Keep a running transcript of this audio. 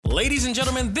Ladies and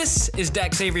gentlemen, this is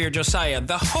Dak Xavier Josiah,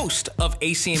 the host of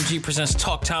ACMG Presents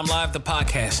Talk Time Live, the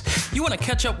podcast. You want to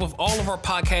catch up with all of our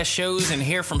podcast shows and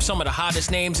hear from some of the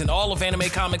hottest names in all of anime,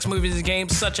 comics, movies, and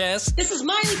games, such as... This is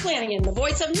Miley Flanagan, the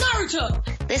voice of Naruto.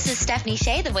 This is Stephanie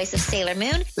Shea, the voice of Sailor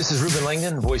Moon. This is Ruben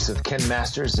Langdon, voice of Ken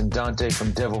Masters and Dante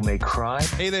from Devil May Cry.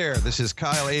 Hey there, this is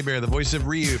Kyle Hebert, the voice of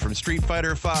Ryu from Street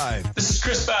Fighter V. This is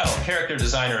Chris Battle, character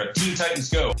designer of Teen Titans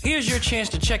Go. Here's your chance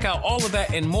to check out all of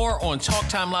that and more on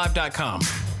TalkTimeLive.com.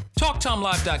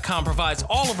 TalkTimeLive.com provides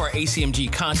all of our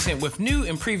ACMG content with new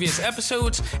and previous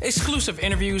episodes, exclusive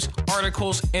interviews,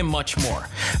 articles, and much more.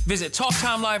 Visit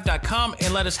TalkTimeLive.com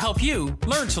and let us help you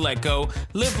learn to let go,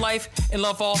 live life, and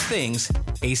love all things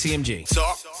ACMG.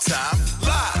 Talk Time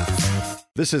Live.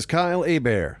 This is Kyle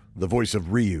Hebert, the voice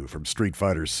of Ryu from Street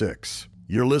Fighter VI.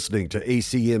 You're listening to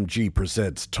ACMG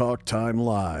Presents Talk Time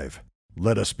Live.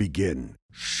 Let us begin.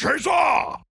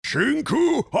 Sheza!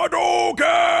 Shinku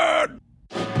Hadouken!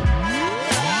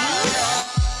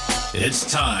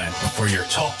 It's time for your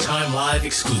Talk Time Live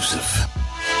exclusive.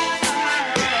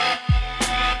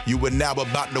 You are now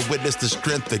about to witness the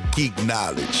strength of geek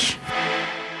knowledge.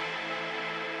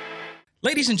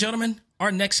 Ladies and gentlemen,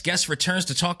 our next guest returns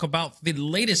to talk about the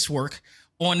latest work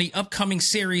on the upcoming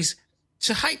series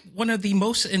to hype one of the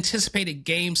most anticipated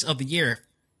games of the year,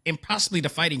 and possibly the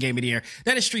fighting game of the year.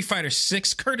 That is Street Fighter VI,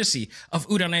 courtesy of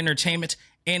Udon Entertainment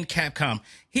and Capcom.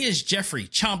 He is Jeffrey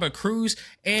Chamba Cruz,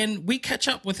 and we catch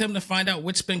up with him to find out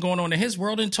what's been going on in his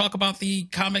world and talk about the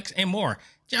comics and more.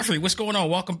 Jeffrey, what's going on?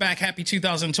 Welcome back. Happy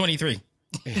 2023.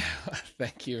 Yeah,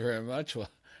 thank you very much. Well,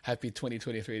 happy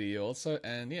 2023 to you also.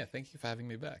 And yeah, thank you for having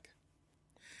me back.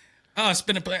 It's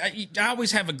been I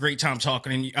always have a great time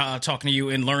talking to you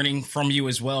and learning from you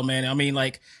as well, man. I mean,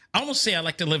 like, I almost say I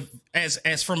like to live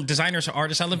as from designer to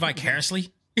artist. I live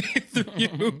vicariously through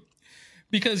you,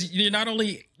 because you're not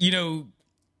only,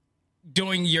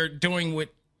 doing what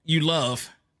you love,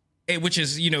 which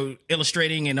is,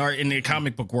 illustrating and art in the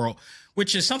comic book world,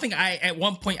 which is something at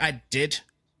one point I did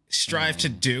strive to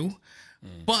do.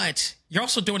 But you're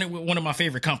also doing it with one of my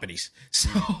favorite companies. So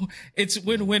it's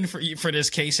win-win for you for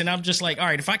this case. And I'm just like, all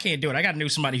right, if I can't do it, I got to know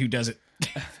somebody who does it.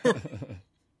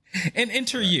 And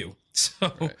enter you.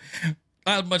 So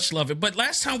I much love it. But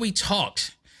last time we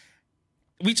talked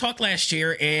last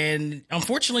year, and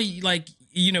unfortunately,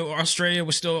 Australia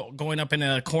was still going up in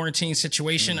a quarantine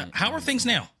situation. How are things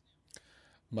now?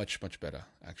 Much, much better,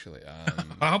 actually.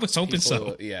 I was hoping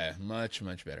so. Yeah, much,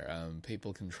 much better.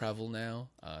 People can travel now,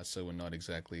 so we're not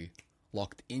exactly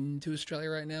locked into Australia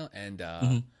right now.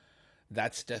 And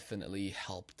that's definitely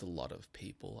helped a lot of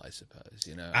people, I suppose.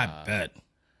 I bet.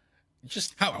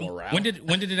 Just morale. When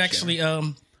did it actually?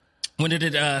 When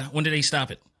did they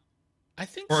stop it? I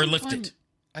think lift it.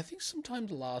 I think sometime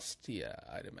last year,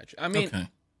 I'd imagine. I mean,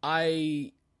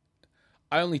 I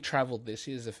only traveled this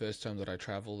year. Is the first time that I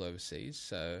traveled overseas,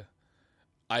 so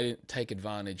I didn't take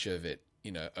advantage of it,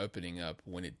 opening up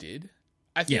when it did.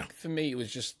 I think for me, it was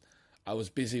just I was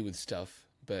busy with stuff,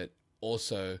 but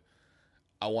also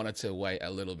I wanted to wait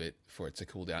a little bit for it to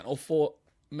cool down, or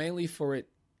mainly for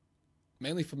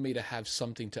me to have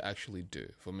something to actually do,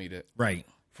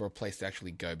 for a place to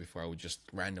actually go before I would just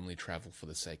randomly travel for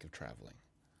the sake of traveling.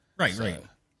 Right.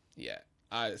 Yeah.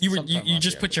 You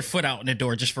just put your foot out in the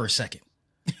door just for a second.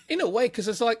 In a way, because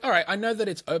it's like, all right, I know that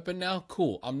it's open now.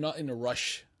 Cool. I'm not in a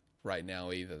rush right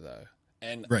now either, though.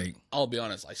 And I'll be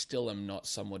honest, I still am not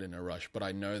somewhat in a rush, but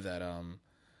I know that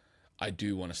I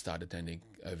do want to start attending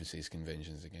overseas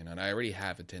conventions again, and I already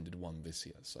have attended one this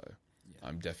year, so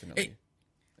I'm definitely...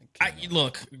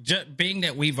 being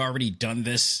that we've already done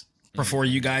this before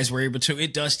you guys were able to,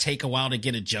 it does take a while to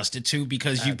get adjusted to,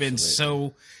 because you've been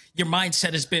your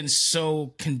mindset has been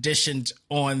so conditioned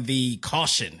on the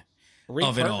caution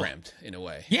of it all. Reprogrammed in a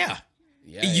way. Yeah.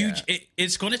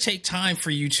 It's going to take time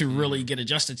for you to really get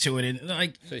adjusted to it. And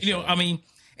I mean,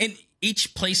 and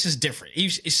each place is different.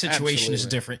 Each situation is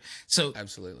different. So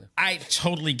absolutely, I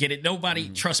totally get it. Nobody,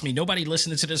 trust me, nobody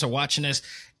listening to this or watching this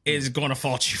is going to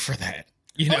fault you for that.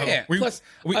 We Plus,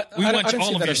 we want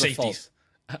all of your safeties.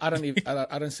 I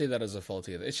don't see that as a fault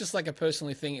either. It's just like a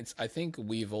personal thing. I think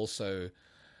we've also,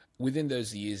 within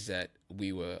those years that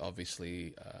we were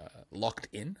obviously locked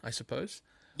in, I suppose.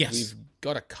 Yes. We've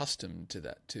got accustomed to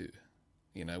that too.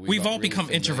 We've all become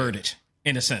introverted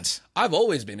in a sense. I've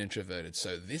always been introverted,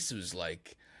 so this was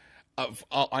like,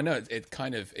 I know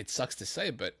it sucks to say,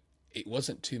 but it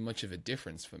wasn't too much of a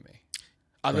difference for me,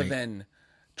 other than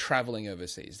traveling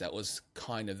overseas. That was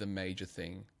kind of the major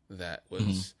thing that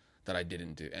was that I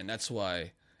didn't do, and that's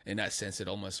why, in that sense, it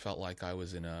almost felt like I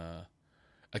was in a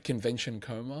a convention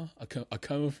coma, a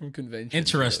coma from convention.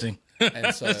 Interesting. Really.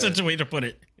 And so that's such a way to put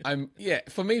it.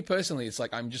 For me personally, it's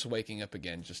like I'm just waking up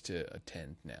again just to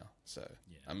attend now. So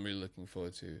I'm really looking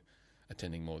forward to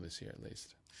attending more this year at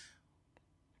least.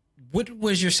 What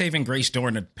was your saving grace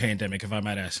during the pandemic, if I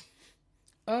might ask?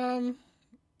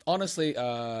 Honestly,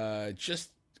 just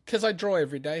because I draw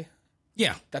every day.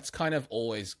 Yeah. That's going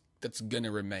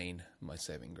to remain my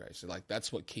saving grace. Like,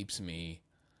 that's what keeps me,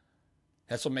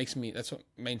 that's what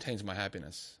maintains my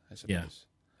happiness, I suppose.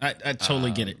 Yeah. I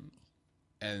totally get it.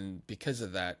 And because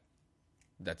of that,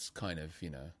 that's kind of,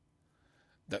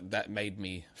 that made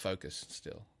me focus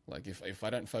still. Like, if I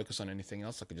don't focus on anything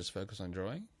else, I could just focus on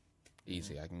drawing.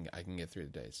 Easy. I can get through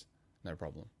the days. No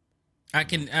problem. I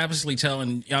can absolutely tell,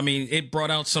 and I mean, it brought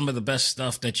out some of the best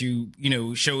stuff that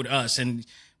you showed us, and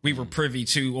we were privy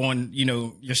to on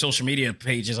your social media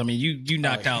pages. I mean, you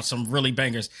knocked out some really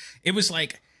bangers. It was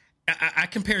like I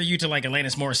compare you to like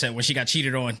Alanis Morissette when she got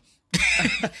cheated on,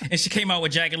 and she came out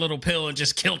with Jagged Little Pill and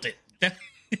just killed it.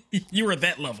 You were at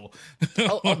that level.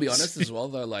 I'll be honest as well,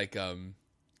 though. Like,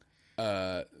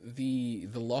 the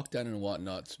lockdown and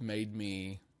whatnot made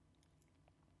me,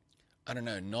 I don't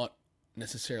know, not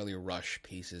necessarily rush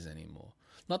pieces anymore.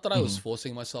 Not that I was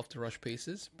forcing myself to rush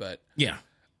pieces, but yeah,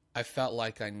 I felt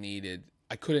like I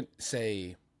couldn't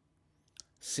say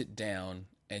sit down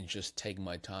and just take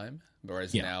my time.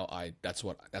 Whereas now that's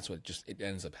what just, it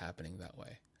ends up happening that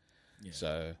way. Yeah.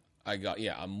 So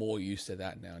I'm more used to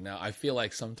that now. Now I feel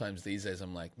like sometimes these days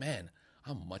I'm like, man,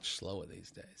 I'm much slower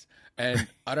these days. And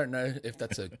I don't know if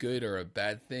that's a good or a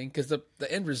bad thing, because the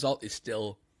end result is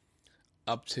still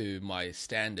up to my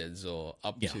standards or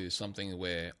up to something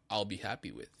where I'll be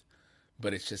happy with.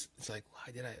 But it's like,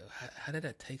 how did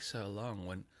that take so long?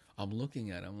 When I'm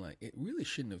looking at it, I'm like, it really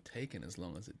shouldn't have taken as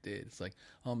long as it did. It's like,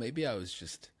 oh, maybe I was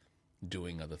just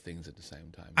doing other things at the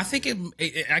same time. I think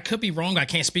I could be wrong. I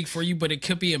can't speak for you, but it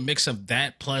could be a mix of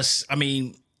that. Plus, I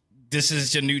mean, this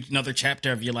is another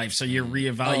chapter of your life. So you're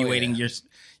reevaluating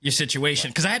your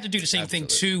situation. Because I had to do the same thing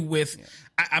too with,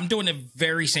 I'm doing the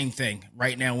very same thing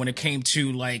right now when it came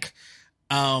to like,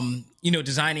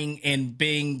 designing and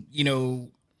being,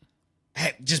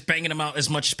 just banging them out as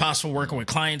much as possible, working with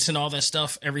clients and all that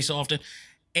stuff every so often,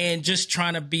 and just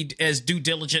trying to be as due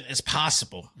diligent as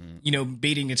possible,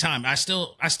 beating the time. I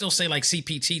still say like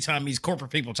CPT time means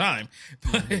corporate people time,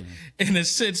 but in a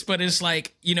sense, but it's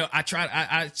like,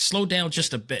 I slow down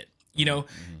just a bit,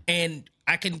 and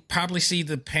I can probably see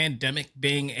the pandemic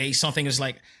being something that's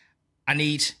like, I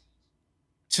need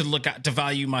to to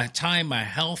value my time, my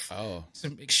health, to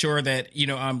make sure that,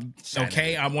 I'm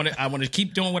okay. I want to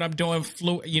keep doing what I'm doing,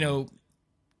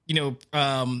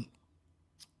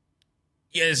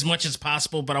 as much as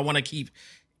possible, but I want to keep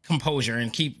composure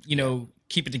and keep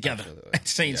it together at the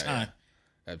same time.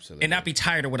 Yeah. Absolutely. And not be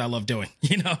tired of what I love doing.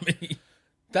 You know what I mean?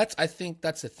 I think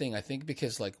that's the thing. I think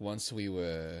because like once we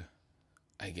were,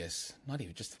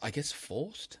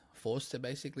 forced to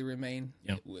basically remain,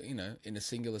 in a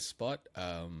singular spot.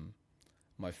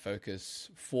 My focus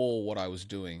for what I was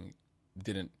doing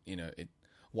didn't,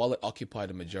 while it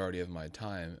occupied a majority of my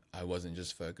time, I wasn't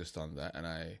just focused on that, and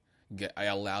I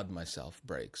allowed myself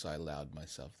breaks. I allowed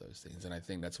myself those things, and I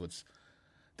think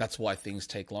that's why things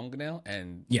take longer now,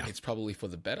 and it's probably for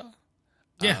the better.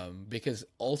 Yeah. Because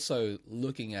also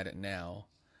looking at it now,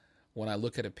 when I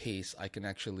look at a piece, I can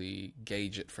actually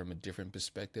gauge it from a different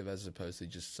perspective as opposed to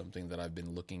just something that I've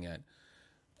been looking at,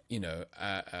 in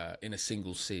a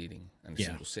single sitting,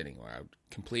 where I would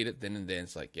complete it then and then.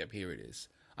 It's like, yep, here it is.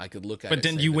 I could look at it. But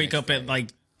then you wake up at like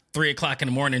 3:00 in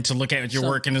the morning to look at your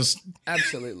work, and it's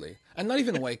absolutely, and not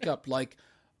even wake up. Like,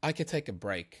 I could take a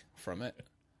break from it,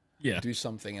 do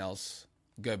something else,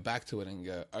 go back to it, and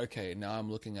go, okay, now I'm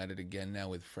looking at it again now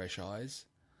with fresh eyes.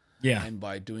 Yeah. And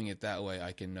by doing it that way,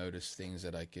 I can notice things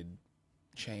that I could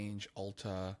change,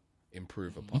 alter,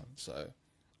 improve upon. So,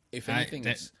 if anything,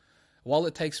 while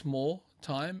it takes more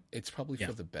time, it's probably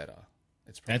for the better.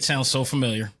 That sounds so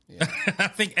familiar. Yeah. I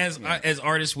think as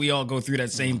artists, we all go through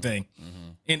that same thing.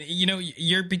 And,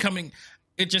 you're becoming,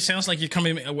 it just sounds like you're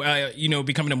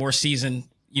becoming a more seasoned,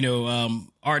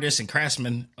 artist and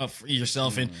craftsman of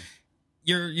yourself. And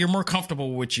you're more comfortable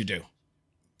with what you do.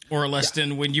 Or less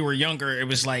than when you were younger, it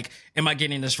was like, am I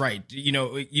getting this right?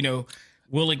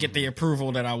 Will it get the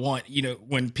approval that I want?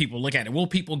 When people look at it, will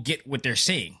people get what they're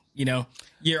seeing?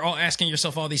 You're all asking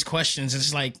yourself all these questions.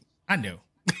 It's like, I know.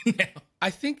 I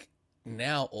think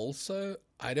now also,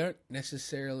 I don't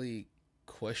necessarily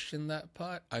question that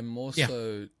part. I'm more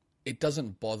so, it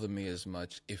doesn't bother me as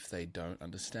much if they don't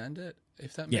understand it,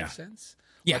 if that makes sense.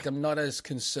 Yeah. Like, I'm not as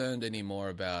concerned anymore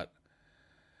about,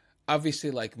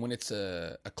 obviously, like when it's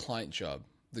a client job,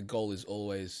 the goal is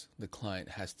always the client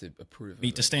has to approve of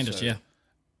meet the standards. So yeah.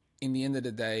 In the end of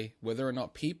the day, whether or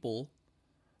not people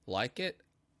like it,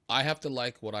 I have to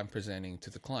like what I'm presenting to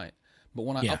the client. But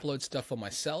when I upload stuff for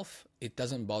myself, it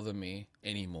doesn't bother me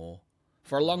anymore.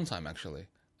 For a long time, actually.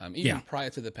 Even prior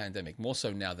to the pandemic, more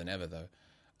so now than ever, though,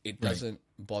 it doesn't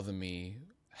bother me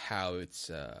how it's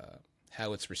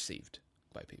received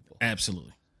by people.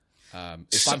 Absolutely.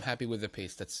 If I'm happy with the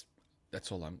piece, that's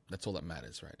all that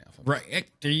matters right now. Right.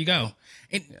 There you go.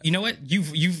 And you know what?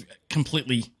 You've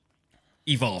completely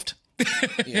evolved.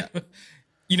 Yeah.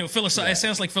 You know, it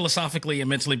sounds like philosophically and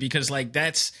mentally, because like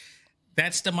that's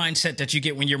the mindset that you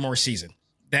get when you're more seasoned.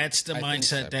 That's the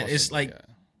mindset that is like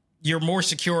you're more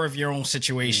secure of your own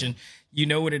situation. You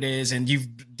know what it is, and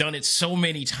you've done it so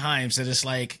many times that it's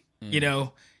like, you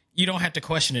know, you don't have to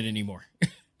question it anymore.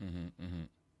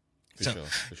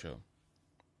 For sure.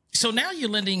 So now you're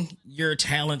lending your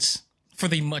talents for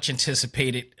the much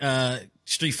anticipated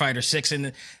Street Fighter 6,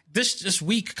 and this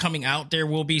week coming out, there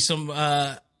will be some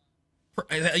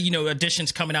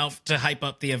additions coming out to hype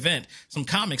up the event. Some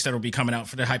comics that will be coming out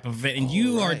for the hype of event, and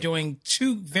you are doing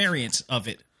 2 variants of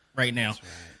it right now. That's right.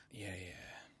 Yeah.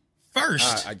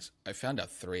 First, I found out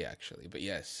 3 actually, but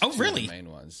yes. Oh, really? 2 of the main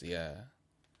ones, yeah.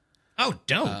 Oh,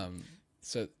 dope.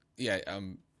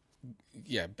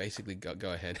 Basically,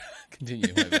 go ahead.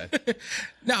 Continue. My bad.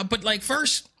 No, but like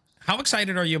first, how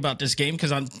excited are you about this game?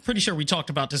 Because I'm pretty sure we talked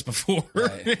about this before.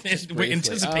 Right. We're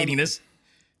anticipating this.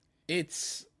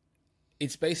 It's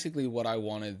basically what I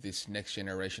wanted this next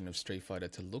generation of Street Fighter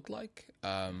to look like.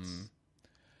 I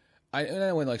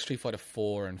know when like Street Fighter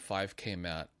 4 and 5 came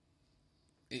out,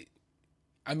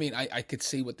 I could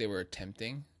see what they were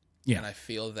attempting, and I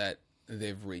feel that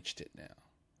they've reached it now.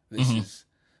 This is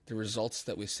the results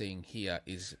that we're seeing here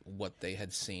is what they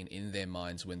had seen in their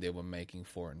minds when they were making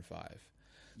 4 and 5.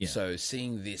 Yeah. So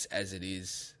seeing this as it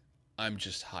is, I'm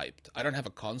just hyped. I don't have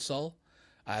a console.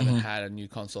 I haven't had a new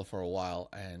console for a while,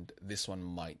 and this one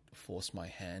might force my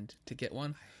hand to get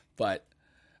one. But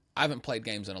I haven't played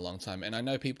games in a long time, and I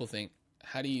know people think,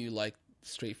 how do you like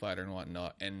Street Fighter and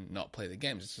whatnot and not play the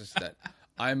games? It's just that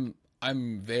I'm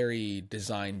very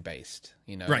design based,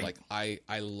 you know. Right. Like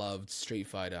I loved Street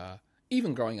Fighter.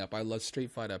 Even growing up, I loved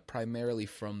Street Fighter primarily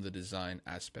from the design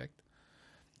aspect.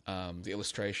 The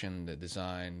illustration, the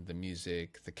design, the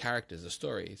music, the characters, the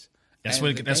stories. That's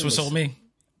what sold me.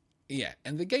 Yeah,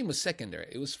 and the game was secondary.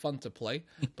 It was fun to play,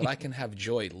 but I can have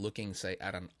joy looking, say,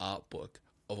 at an art book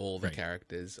of all the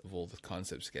characters, of all the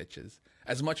concept sketches.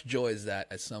 As much joy as that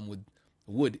as some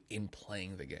would in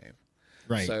playing the game.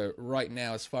 Right. So right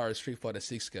now, as far as Street Fighter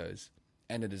 6 goes,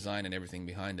 and the design and everything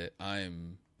behind it,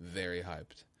 I'm very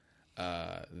hyped.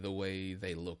 The way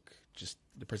they look, just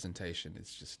the presentation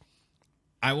is just...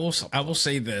 I will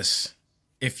say this.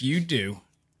 If you do,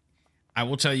 I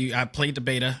will tell you, I played the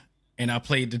beta and I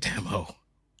played the demo.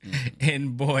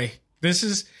 And boy, this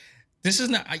is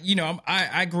not, you know,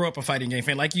 I grew up a fighting game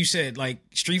fan. Like you said, like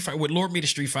Street Fighter, what lured me to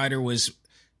Street Fighter was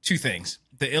 2 things.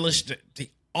 The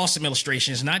awesome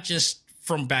illustrations, not just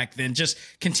from back then, just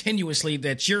continuously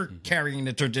that you're carrying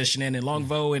the tradition in, and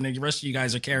Longvo and the rest of you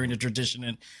guys are carrying the tradition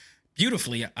in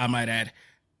beautifully, I might add.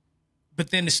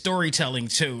 But then the storytelling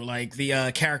too, like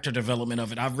the character development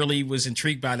of it, I really was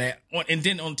intrigued by that. And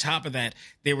then on top of that,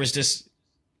 there was this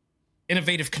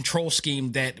innovative control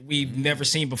scheme that we've never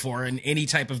seen before in any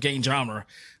type of game genre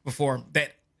before,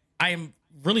 that I am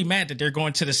really mad that they're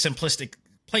going to the simplistic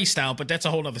play style, but that's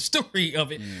a whole other story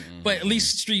of it. But at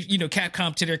least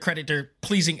Capcom, to their credit, they're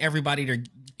pleasing everybody. They're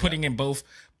putting in both.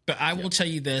 But I will tell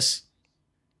you this,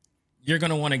 you're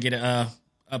going to want to get a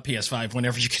PS5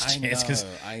 whenever you get a chance, because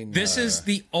this is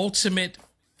the ultimate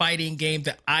fighting game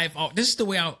that this is the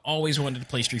way I always wanted to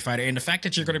play Street Fighter. And the fact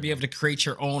that you're going to be able to create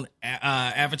your own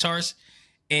avatars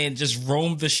and just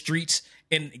roam the streets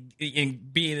and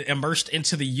be immersed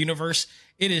into the universe,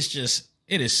 it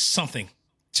is something.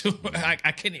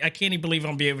 I can't even believe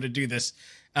I'm be able to do this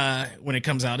when it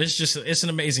comes out. It's an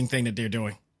amazing thing that they're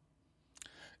doing.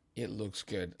 It looks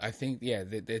good. I think,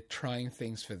 they're trying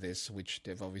things for this, which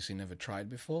they've obviously never tried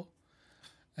before.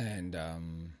 And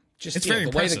it's very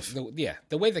impressive.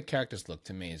 The way the characters look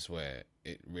to me is where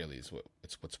it really is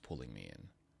what's pulling me in.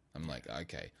 I'm like,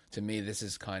 okay, to me, this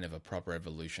is kind of a proper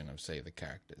evolution of, say, the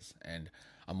characters. And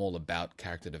I'm all about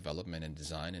character development and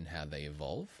design and how they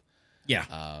evolve. Yeah.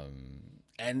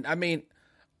 And I mean,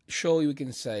 surely we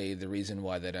can say the reason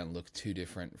why they don't look too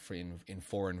different in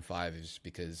 4 and 5 is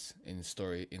because in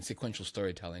sequential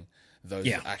storytelling, those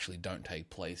actually don't take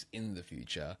place in the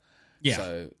future. Yeah.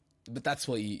 So, but that's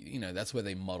what that's where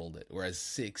they modeled it. Whereas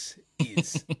 6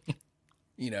 is,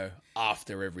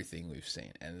 after everything we've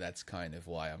seen. And that's kind of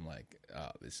why I'm like,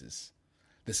 oh, this is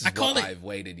what I've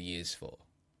waited years for.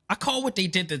 I call what they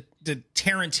did the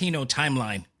Tarantino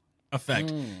timeline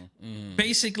effect.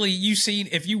 Basically, you've seen,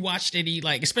 if you watched any,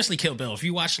 like, especially Kill Bill, if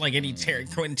you watched like any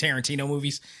Quentin Tarantino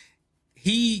movies,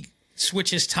 he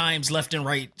switches times left and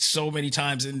right so many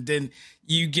times, and then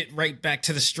you get right back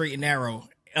to the straight and narrow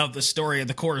of the story, of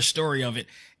the core story of it.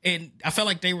 And I felt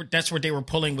like that's where they were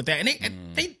pulling with that,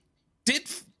 and they did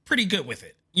pretty good with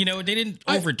it. They didn't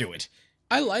overdo it.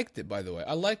 I liked it, by the way.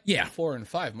 I liked 4 and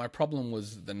 5. My problem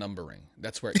was the numbering.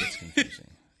 That's where it gets confusing.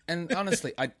 And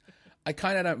honestly, I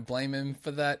kind of don't blame him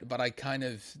for that, but I kind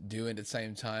of do at the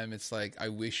same time. It's like, I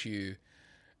wish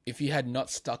if you had not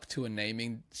stuck to a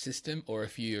naming system, or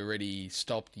if you already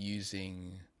stopped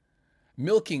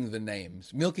milking the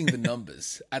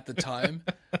numbers at the time,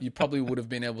 you probably would have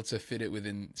been able to fit it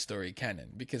within story canon.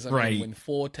 Because I mean, when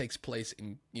 4 takes place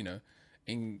in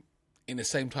the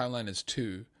same timeline as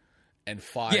 2, and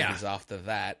 5 is after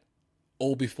that,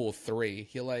 all before 3,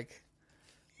 you're like,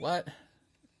 what?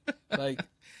 Like,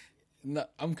 no,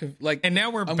 and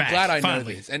now I'm back, glad I know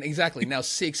this. And exactly, now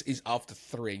 6 is after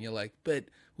 3, and you're like, but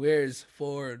where's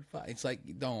 4 and 5? It's like,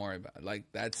 don't worry about it. Like,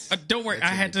 that's don't worry. I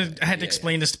had to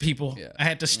explain this to people. Yeah. I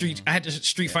had to Street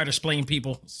Fighter explain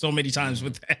people so many times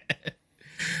with that.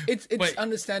 It's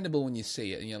understandable when you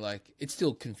see it, and you're like, it's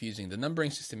still confusing. The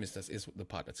numbering system is the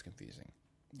part that's confusing.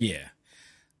 Yeah.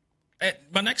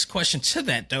 My next question to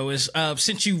that, though, is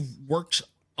since you worked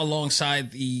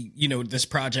alongside this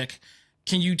project,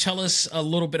 can you tell us a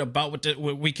little bit about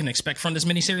what we can expect from this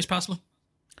miniseries, possibly?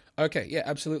 Okay, yeah,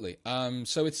 absolutely.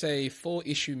 So it's a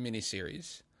 4-issue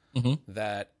miniseries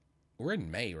that we're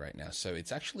in May right now. So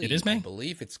it is May? I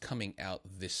believe it's coming out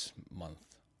this month.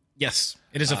 Yes,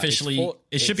 it is officially.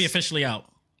 It should be officially out.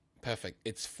 Perfect.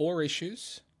 It's 4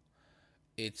 issues.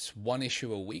 It's 1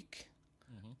 issue a week.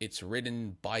 It's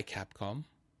written by Capcom.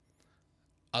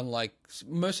 Unlike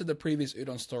most of the previous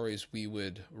Udon stories, we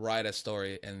would write a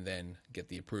story and then get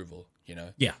the approval,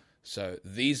 Yeah. So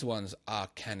these ones are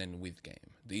canon with game.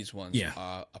 These ones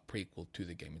are a prequel to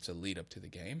the game. It's a lead up to the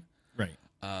game. Right.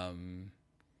 And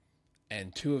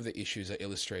 2 of the issues are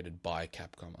illustrated by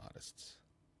Capcom artists.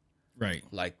 Right.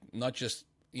 Like, not just,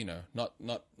 not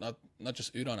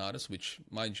just Udon artists, which,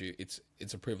 mind you, it's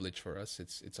a privilege for us.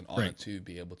 It's an honor to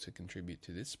be able to contribute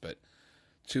to this, but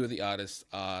 2 of the artists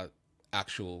are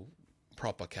actual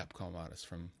proper Capcom artists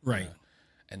from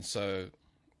and so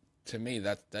to me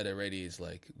that already is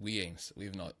like,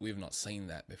 we've not seen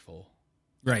that before,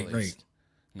 right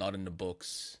not in the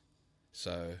books.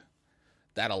 So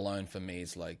that alone for me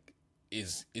is like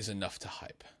is enough to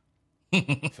hype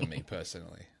for me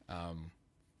personally.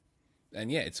 And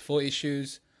yeah, it's 4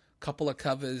 issues, couple of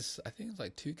covers. I think it's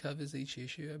like 2 covers each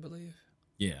issue, I believe.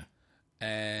 Yeah.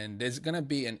 And there's gonna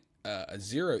be a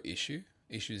 0 issue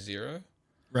 0.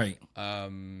 Right.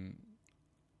 And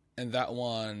that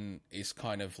one is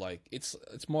kind of like, it's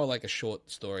more like a short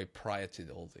story prior to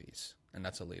all these, and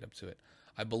that's a lead up to it.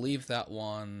 I believe that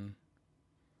one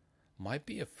might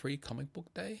be a free comic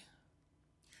book day.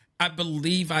 I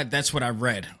believe that's what I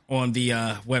read on the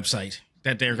website,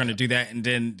 that they're going to do that, and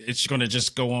then it's going to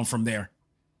just go on from there.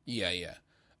 Yeah.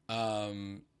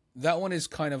 That one is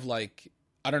kind of like,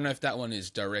 I don't know if that one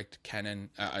is direct canon,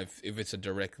 if it's a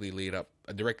direct lead up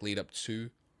to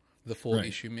the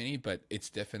 4-issue mini, but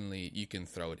it's definitely, you can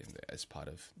throw it in there as part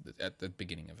of at the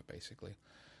beginning of it, basically.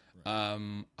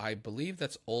 I believe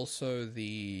that's also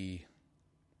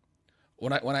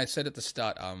when I said at the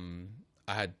start, I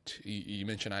had you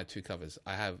mentioned I had 2 covers.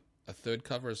 I have a 3rd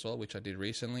cover as well, which I did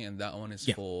recently, and that one is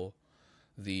for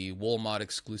the Walmart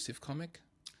exclusive comic.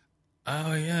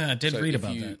 Oh yeah, I did read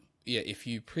about that. Yeah, if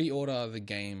you pre-order the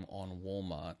game on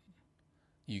Walmart,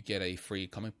 you get a free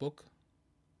comic book,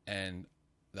 and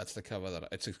that's the cover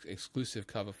it's an exclusive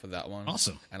cover for that one.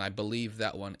 Awesome. And I believe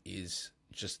that one is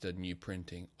just a new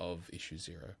printing of issue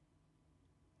 0,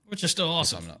 which is still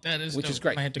awesome. Which is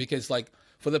great, because like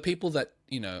for the people that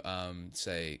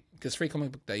say, because free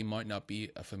comic book day might not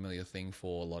be a familiar thing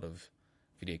for a lot of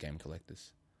video game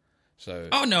collectors. So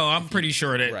I'm pretty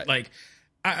sure that like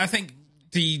I think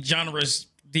the genres,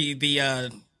 the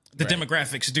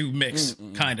demographics do mix,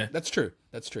 kind of. That's true.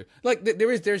 Like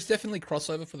there's definitely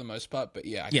crossover for the most part, but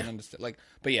I can understand. Like,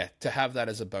 but to have that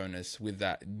as a bonus with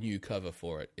that new cover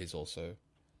for it is also,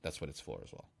 that's what it's for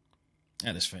as well.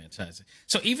 That is fantastic.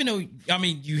 So even though, I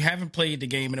mean, you haven't played the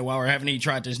game in a while, or haven't even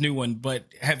tried this new one, but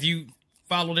have you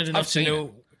followed it enough to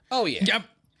know? Oh yeah.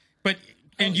 But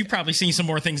you've probably seen some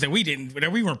more things that we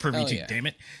weren't privy to. Damn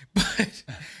it! But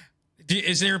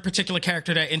is there a particular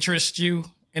character that interests you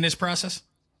in this process?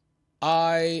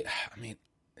 I mean,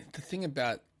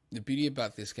 the beauty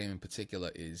about this game in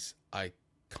particular is I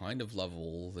kind of love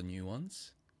all the new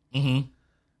ones. Mm-hmm.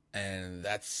 And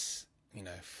that's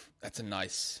a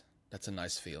nice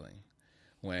feeling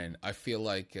when I feel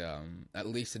like at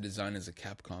least the designers of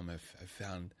Capcom have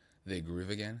found their groove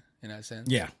again in that sense.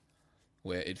 Yeah.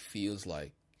 Where it feels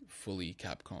like fully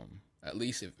Capcom. At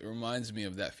least it reminds me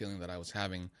of that feeling that I was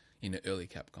having in the early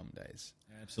Capcom days.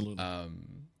 Absolutely.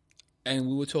 And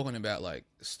we were talking about like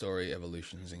story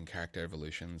evolutions and character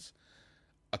evolutions.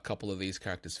 A couple of these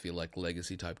characters feel like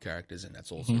legacy type characters, and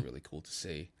that's also really cool to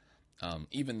see.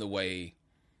 Even the way,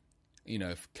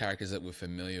 characters that we're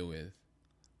familiar with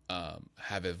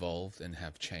have evolved and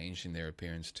have changed in their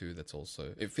appearance too. That's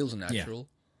also, it feels natural.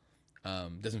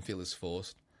 Doesn't feel as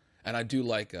forced. And I do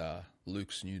like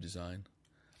Luke's new design.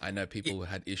 I know people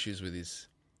had issues with his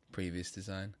previous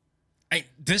design.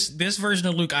 This version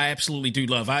of Luke, I absolutely do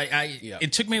love.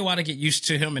 It took me a while to get used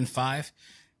to him in 5,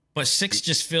 but 6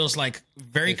 just feels like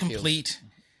very complete.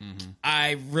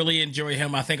 I really enjoy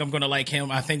him. I think I'm going to like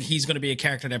him. I think he's going to be a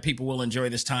character that people will enjoy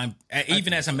this time,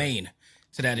 even as a main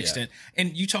to that extent.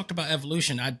 And you talked about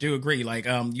evolution. I do agree. Like,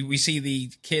 we see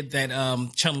the kid that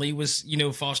Chun-Li was,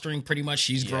 fostering pretty much.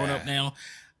 She's grown up now.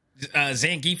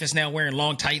 Zangief is now wearing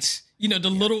long tights. The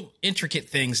little intricate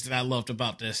things that I loved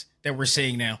about this that we're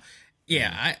seeing now.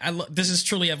 Yeah, this is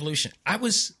truly evolution. I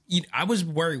was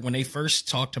worried when they first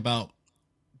talked about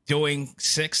doing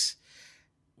 6.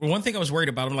 One thing I was worried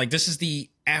about, I'm like, this is the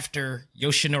after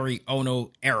Yoshinori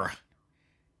Ono era.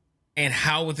 And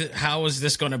how is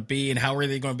this going to be, and how are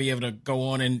they going to be able to go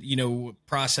on and,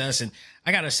 process? And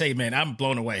I got to say, man, I'm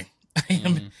blown away.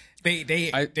 They're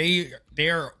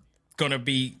going to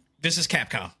be, this is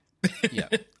Capcom. Yeah.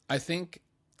 I think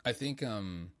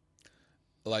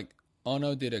like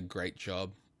Ono did a great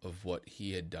job of what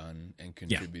he had done and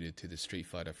contributed to the Street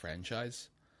Fighter franchise.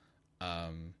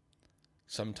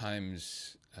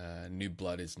 Sometimes new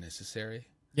blood is necessary.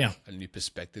 Yeah. A new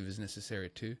perspective is necessary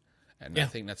too. And I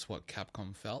think that's what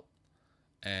Capcom felt.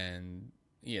 And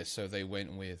so they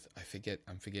went with,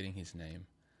 I'm forgetting his name.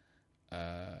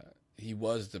 He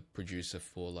was the producer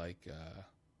for like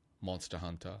Monster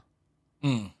Hunter.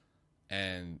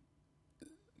 And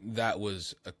that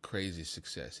was a crazy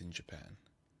success in Japan.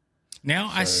 Now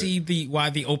I see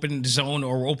why the open zone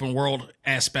or open world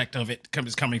aspect of it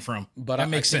is coming from. But that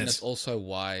makes sense. That's also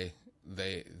why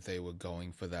they were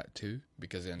going for that too,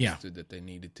 because they understood that they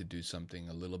needed to do something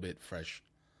a little bit fresh,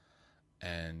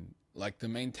 and like to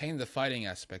maintain the fighting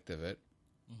aspect of it,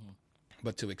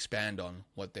 but to expand on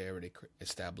what they already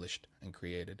established and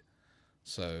created.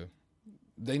 So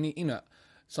they need,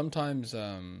 sometimes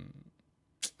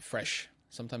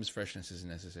Sometimes freshness is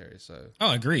necessary. So,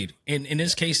 agreed. In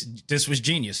this case, this was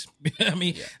genius. I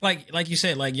mean, like you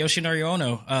said, like Yoshinori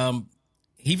Ono,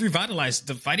 he revitalized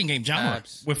the fighting game genre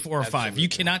with 4 or 5. You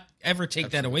cannot ever take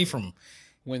that away from him.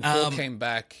 When Phil came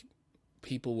back,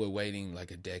 people were waiting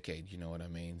like a decade. You know what I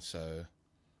mean? So,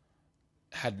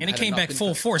 it came back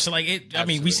full force. So, like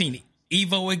we seen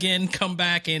Evo again come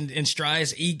back and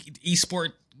Strides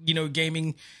esport,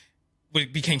 gaming.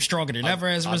 Became stronger than ever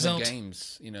as a result.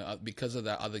 Games, because of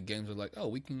that, other games were like, oh,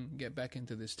 we can get back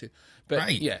into this too. But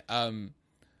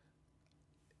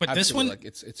but this one, like,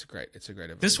 it's great. It's a great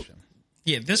evolution.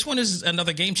 This one is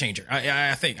another game changer.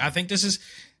 I think this is.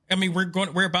 I mean,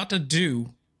 we're about to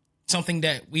do something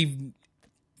that we've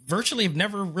virtually have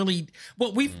never really.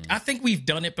 Well, I think we've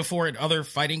done it before in other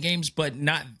fighting games, but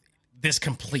not this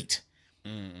complete.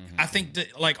 I think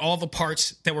that like all the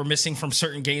parts that were missing from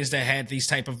certain games that had these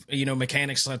type of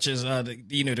mechanics, such as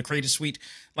the Creative Suite,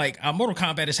 like Mortal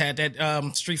Kombat has had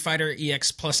that. Street Fighter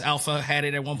EX Plus Alpha had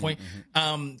it at one point.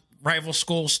 Rival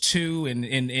Schools 2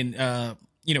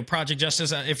 and Project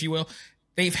Justice, if you will,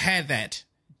 they've had that,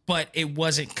 but it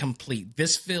wasn't complete.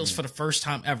 This feels for the first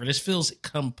time ever. This feels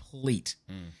complete.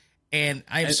 And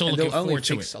I'm so looking forward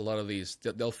to it. A lot of these,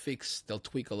 they'll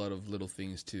tweak a lot of little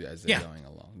things too as they're going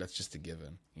along. That's just a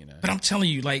given, But I'm telling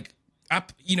you, like,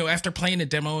 after playing the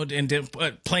demo and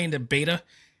playing the beta,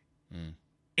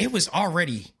 it was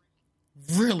already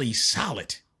really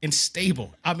solid and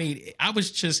stable. I mean, I was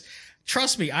just,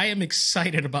 trust me, I am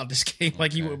excited about this game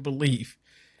like you would believe.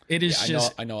 It is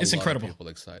I know it's incredible. Of people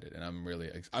excited, and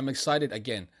I'm excited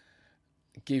again.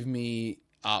 Give me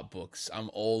art books. I'm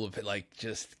all of it, like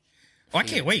just. I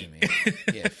can't wait.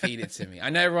 Feed it to me. I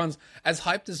know everyone's as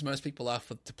hyped as most people are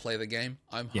to play the game.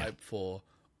 I'm hyped for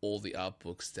all the art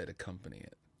books that accompany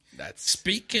it.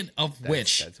 Speaking of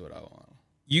which, that's what I want.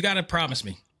 You got to promise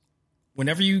me,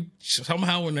 whenever you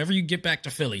get back to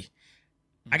Philly,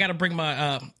 I got to bring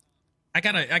my. I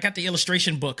got the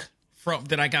illustration book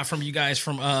that I got from you guys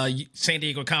from San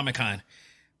Diego Comic-Con.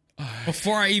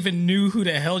 before I even knew who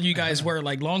the hell you guys were.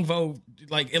 Like Longvo,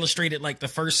 like illustrated like the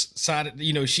first side,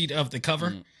 sheet of the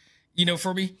cover,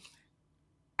 for me.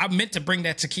 I meant to bring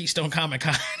that to Keystone Comic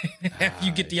Con after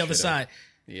you get the other side.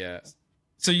 Yeah.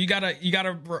 So I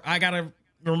gotta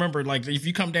remember, like, if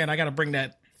you come down, I gotta bring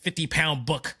that 50-pound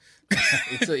book.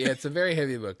 It's a very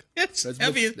heavy book. It's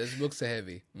heavy. Those books are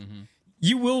heavy. Mm-hmm.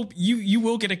 You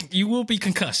will be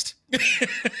concussed.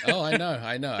 Oh, I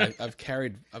know. I've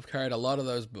carried a lot of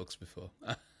those books before.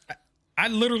 I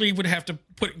literally would have to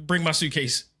bring my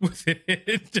suitcase with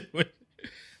it.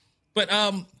 But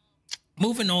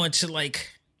moving on to like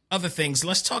other things,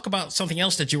 let's talk about something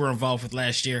else that you were involved with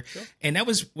last year, and that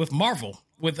was with Marvel,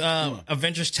 with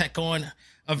Avengers Tech on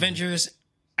Avengers.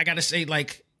 I gotta say,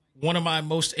 like, one of my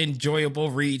most enjoyable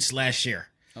reads last year.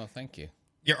 Oh, thank you.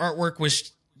 Your artwork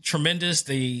was tremendous.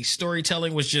 The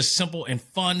storytelling was just simple and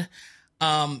fun.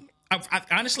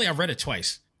 Honestly, I read it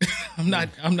twice. I'm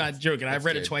not joking. I've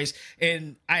read it twice,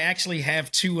 and I actually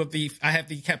have I have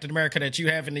the Captain America that you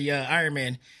have in the Iron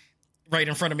Man right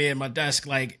in front of me at my desk.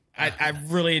 Like, I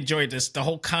really enjoyed this, the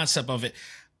whole concept of it.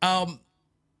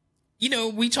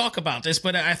 We talk about this,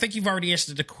 but I think you've already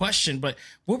answered the question. But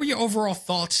what were your overall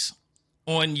thoughts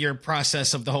on your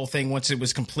process of the whole thing once it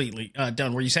was completely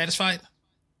done? Were you satisfied?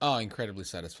 Oh, incredibly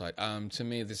satisfied. To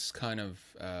me, this is kind of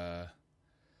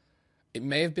it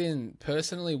may have been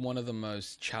personally one of the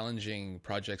most challenging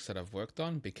projects that I've worked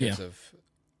on because of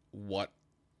what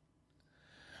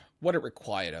it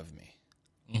required of me.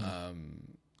 Mm-hmm.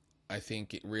 I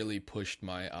think it really pushed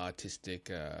my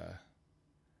artistic.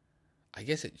 I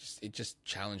guess it just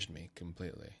challenged me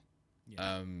completely.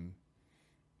 Yeah.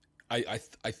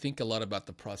 I think a lot about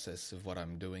the process of what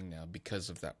I'm doing now because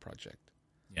of that project.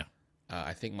 Yeah.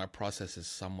 I think my process is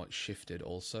somewhat shifted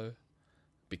also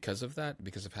because of that,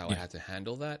 because of how I had to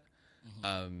handle that.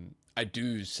 Mm-hmm. I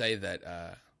do say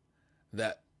that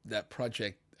that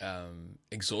project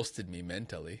exhausted me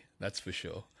mentally. That's for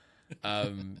sure.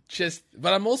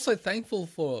 But I'm also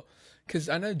thankful because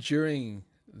I know during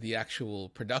the actual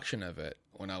production of it,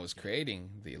 when I was creating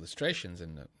the illustrations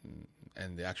and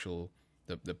the actual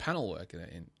the panel work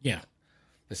and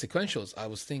the sequentials, I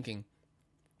was thinking,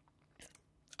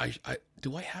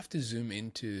 do I have to zoom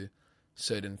into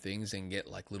certain things and get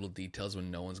like little details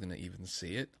when no one's going to even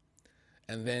see it?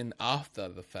 And then after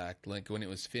the fact, like when it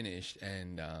was finished,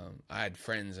 and I had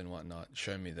friends and whatnot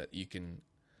show me that you can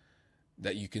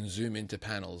zoom into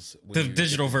panels with the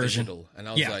digital version. And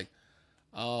I was like,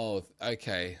 oh,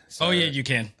 okay. So, oh yeah, you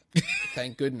can.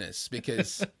 Thank goodness,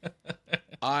 because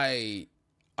I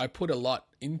put a lot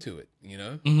into it,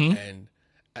 mm-hmm. and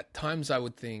at times I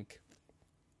would think,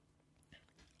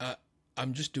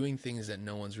 I'm just doing things that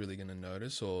no one's really going to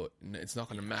notice, or it's not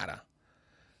going to matter.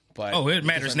 But it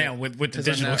matters now with the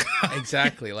digital.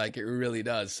 Exactly, like it really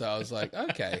does. So I was like,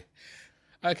 okay,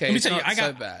 Let me tell you,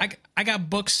 so bad. I got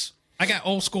books. I got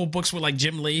old school books with like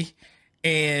Jim Lee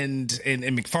and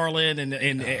McFarlane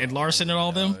and Larson and all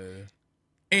of them.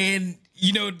 And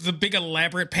the big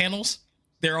elaborate panels,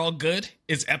 they're all good.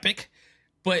 It's epic.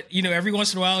 But every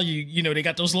once in a while, they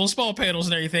got those little small panels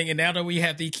and everything. And now that we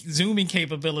have the zooming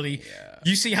capability,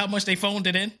 you see how much they phoned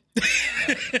it in.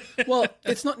 Well,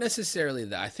 it's not necessarily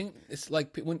that. I think it's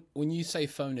like when you say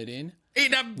phone it in.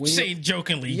 And I'm saying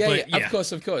jokingly, of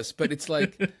course. But it's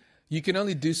like you can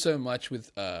only do so much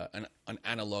with an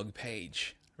analog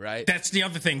page, right? That's the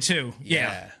other thing too.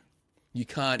 Yeah. You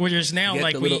can't there's now get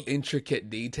like the little intricate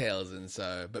details, and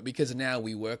so, but because now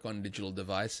we work on digital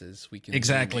devices, we can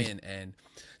zoom in, and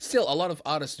still a lot of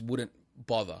artists wouldn't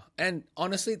bother, and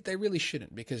honestly, they really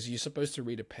shouldn't, because you're supposed to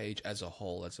read a page as a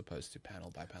whole as opposed to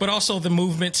panel by panel. But also the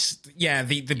movements,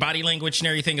 the body language and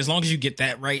everything. As long as you get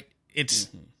that right, it's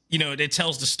it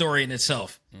tells the story in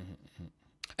itself. Mm-hmm.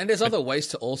 And there's other ways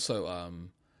to also,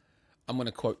 I'm going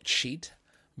to quote cheat,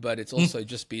 but it's also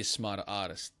just be a smarter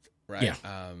artist, right?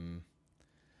 Yeah.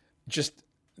 Just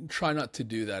try not to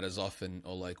do that as often,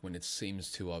 or like when it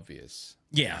seems too obvious.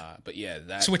 Yeah. But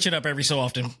that switch it up every so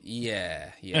often.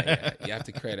 Yeah. You have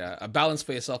to create a balance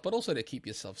for yourself, but also to keep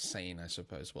yourself sane, I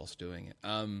suppose, whilst doing it.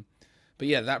 But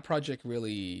yeah, that project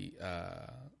really,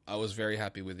 I was very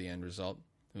happy with the end result.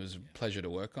 It was a pleasure to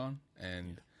work on,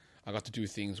 and I got to do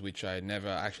things which I never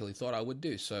actually thought I would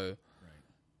do. So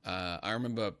I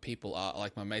remember people,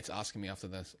 like my mates, asking me after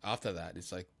that,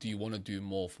 it's like, do you want to do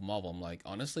more for Marvel? I'm like,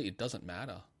 honestly, it doesn't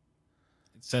matter.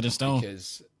 It's set in stone.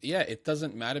 Because, it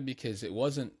doesn't matter, because it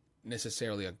wasn't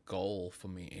necessarily a goal for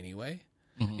me anyway.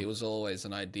 Mm-hmm. It was always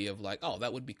an idea of like, oh,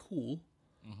 that would be cool.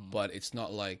 Mm-hmm. But it's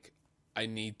not like I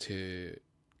need to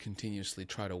continuously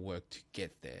try to work to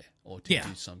get there or to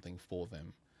do something for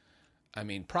them. I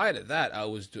mean, prior to that,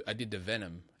 I did the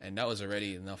Venom, and that was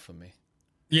already enough for me.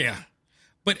 Yeah.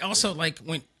 But also, like,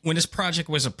 when this project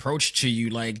was approached to you,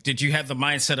 like, did you have the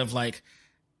mindset of, like,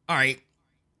 all right,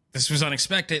 this was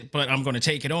unexpected, but I'm going to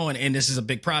take it on, and this is a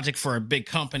big project for a big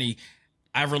company.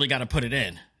 I really got to put it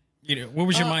in. You know, what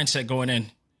was your mindset going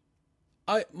in?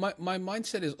 My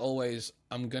mindset is always,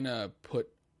 I'm going to put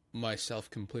myself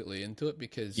completely into it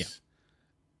because... Yeah.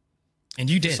 And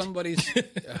you did.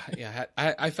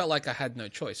 I felt like I had no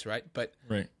choice, right? But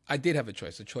I did have a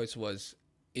choice. The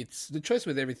choice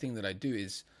with everything that I do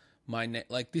is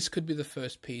like this could be the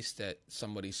first piece that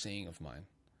somebody's seeing of mine.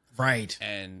 Right.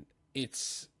 And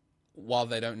it's, while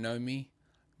they don't know me,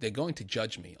 they're going to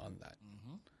judge me on that.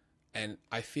 Mm-hmm. And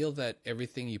I feel that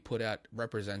everything you put out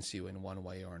represents you in one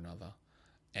way or another.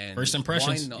 And first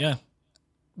impressions, yeah.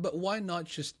 But why not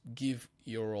just give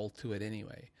your all to it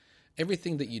anyway?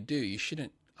 Everything that you do, you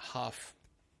shouldn't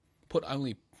put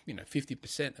only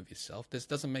 50% of yourself. This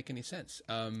doesn't make any sense.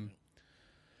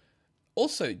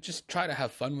 Also, just try to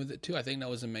have fun with it too. I think that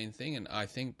was the main thing, and I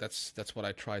think that's what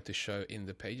I tried to show in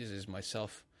the pages is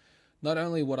myself, not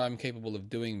only what I'm capable of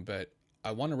doing, but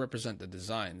I want to represent the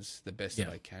designs the best that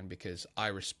I can because I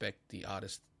respect the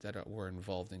artists that were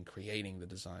involved in creating the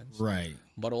designs. Right.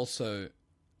 But also,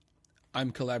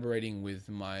 I'm collaborating with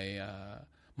my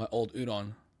my old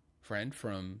Udon friend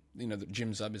from,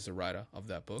 Jim Zub is the writer of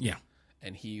that book. Yeah.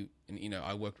 And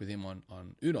I worked with him on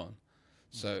Udon.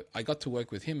 So I got to work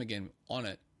with him again on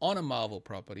a Marvel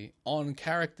property, on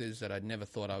characters that I'd never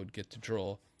thought I would get to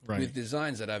draw, with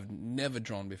designs that I've never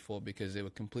drawn before because they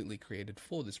were completely created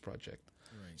for this project.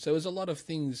 Right. So it was a lot of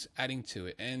things adding to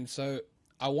it. And so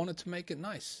I wanted to make it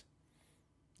nice.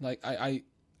 Like I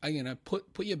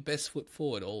put your best foot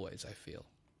forward always, I feel.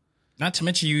 Not to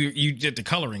mention you did the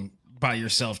coloring by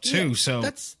yourself too. Yeah, so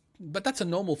that's a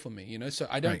normal for me, So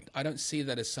I don't see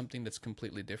that as something that's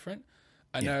completely different.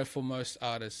 I know for most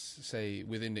artists, say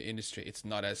within the industry, it's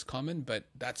not as common, but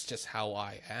that's just how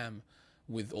I am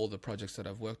with all the projects that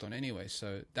I've worked on anyway.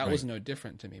 So that was no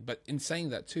different to me. But in saying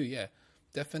that too,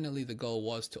 definitely the goal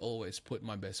was to always put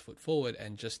my best foot forward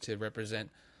and just to represent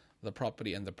the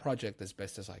property and the project as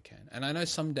best as I can. And I know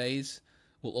some days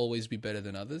will always be better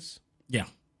than others. Yeah.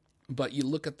 But you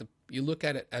look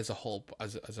at it as a whole,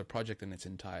 as a project in its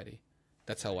entirety.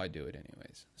 That's how I do it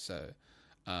anyways. So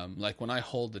like when I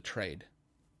hold the trade,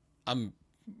 I'm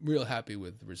real happy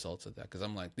with the results of that because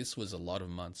I'm like, this was a lot of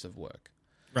months of work.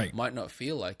 Right. Might not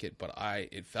feel like it, but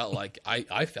it felt like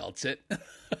I felt it.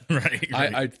 Right.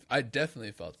 I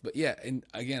definitely felt it. But yeah, and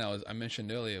again, I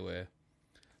mentioned earlier where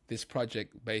this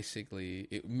project basically,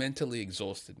 it mentally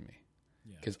exhausted me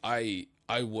because I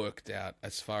worked out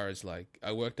as far as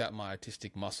I worked out my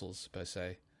artistic muscles per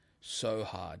se so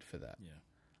hard for that. Yeah.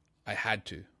 I had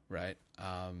to, right?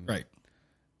 Right.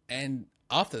 And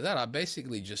after that, I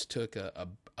basically just took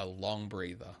a long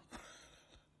breather.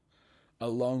 A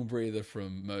long breather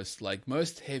from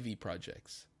most heavy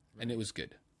projects. Right. And it was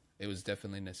good. It was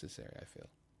definitely necessary, I feel.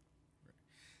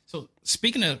 So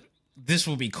speaking of this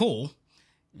will be cool,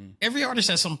 every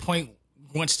artist at some point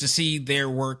wants to see their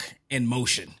work in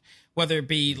motion, whether it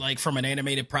be from an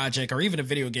animated project or even a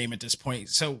video game at this point.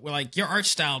 So your art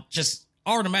style just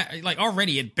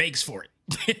already it begs for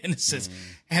it in a sense.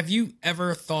 Have you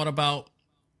ever thought about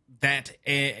that,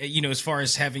 as far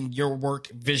as having your work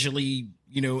visually,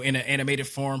 in an animated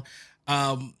form,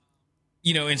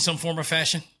 in some form or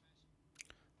fashion?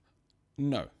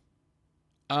 No.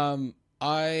 I'm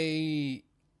a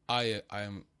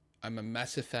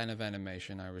massive fan of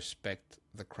animation. I respect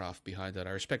the craft behind it.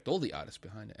 I respect all the artists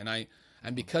behind it.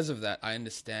 And because of that, I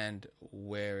understand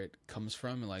where it comes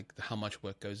from and how much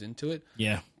work goes into it.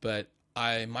 Yeah. But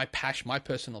my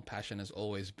personal passion has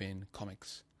always been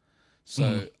comics.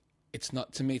 So it's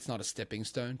not a stepping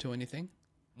stone to anything.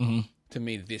 Mm-hmm. To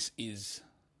me, this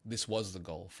was the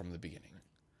goal from the beginning.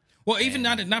 Well, even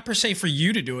not per se for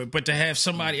you to do it, but to have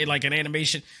somebody like an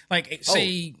animation,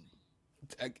 say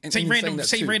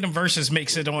Random Versus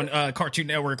makes it on Cartoon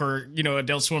Network or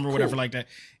Adult Swim or whatever like that,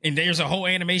 and there's a whole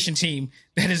animation team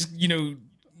that is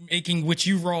making what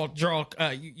you draw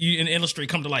you and illustrate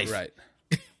come to life. Right.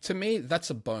 To me, that's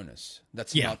a bonus.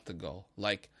 That's not the goal.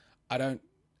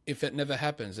 If it never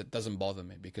happens, it doesn't bother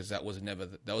me because that was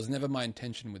never my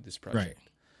intention with this project. Right.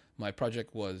 My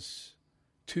project was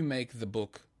to make the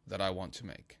book that I want to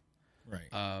make. Right.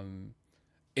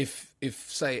 If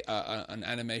say an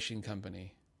animation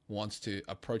company wants to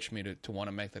approach me to want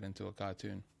to make that into a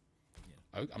cartoon,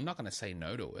 I'm not going to say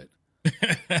no to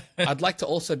it. I'd like to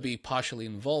also be partially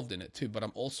involved in it too, but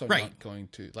I'm also not going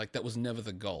to that was never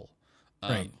the goal.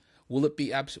 Right. Will it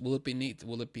be will it be neat?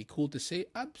 Will it be cool to see?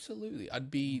 Absolutely. I'd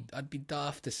be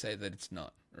daft to say that it's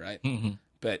not, right? Mm-hmm.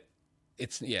 But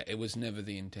it was never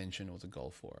the intention or the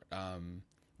goal for it.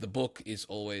 The book is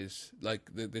always like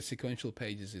the sequential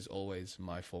pages is always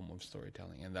my form of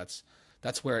storytelling, and that's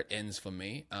where it ends for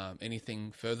me.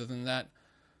 Anything further than that,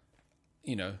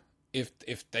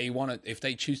 if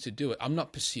they choose to do it, I'm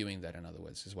not pursuing that. In other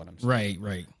words, is what I'm saying.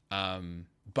 Right.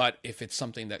 But if it's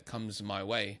something that comes my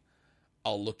way,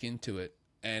 I'll look into it,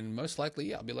 and most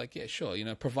likely, I'll be like, yeah, sure.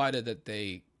 Provided that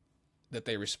they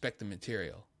respect the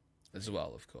material as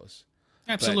well, of course.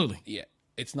 Absolutely. But, yeah,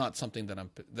 it's not something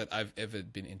that I've ever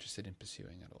been interested in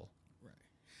pursuing at all. Right.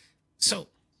 So,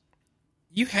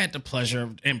 you had the pleasure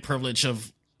and privilege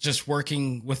of just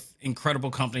working with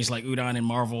incredible companies like Udon and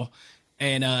Marvel,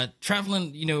 and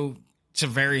traveling, to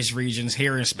various regions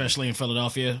here, especially in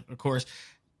Philadelphia, of course,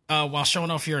 while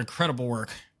showing off your incredible work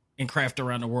and craft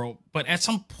around the world. But at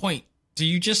some point, do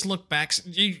you just look back?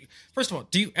 First of all,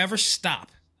 do you ever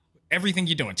stop everything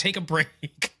you're doing, take a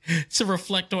break to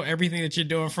reflect on everything that you're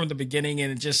doing from the beginning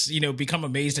and just, become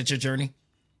amazed at your journey?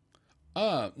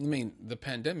 The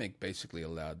pandemic basically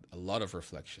allowed a lot of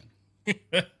reflection.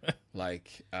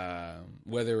 Like,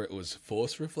 whether it was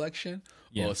forced reflection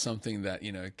or something that,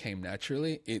 came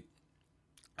naturally,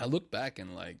 I look back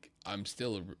and I'm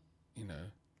still,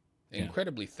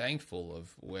 incredibly thankful of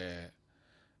where,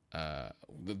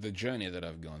 the journey that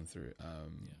I've gone through.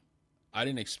 I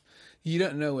didn't. You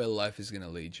don't know where life is going to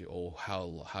lead you or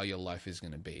how your life is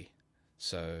going to be.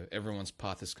 So everyone's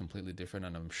path is completely different,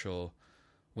 and I'm sure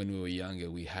when we were younger,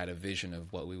 we had a vision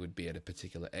of what we would be at a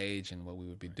particular age and what we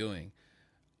would be doing.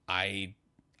 I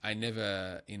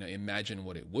never, imagined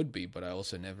what it would be, but I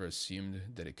also never assumed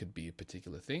that it could be a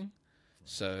particular thing.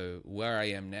 So where I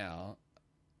am now,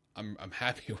 I'm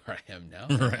happy where I am now.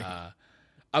 Right.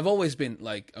 I've always been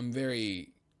I'm very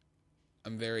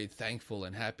thankful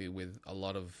and happy with a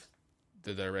lot of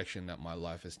the direction that my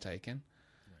life has taken,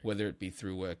 whether it be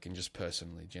through work and just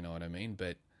personally. Do you know what I mean?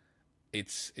 But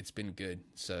it's been good.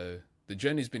 So the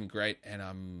journey's been great, and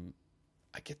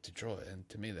I get to draw it, and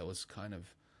to me that was kind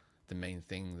of the main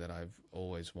thing that I've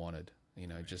always wanted.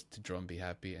 Just to draw and be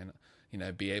happy, and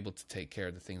be able to take care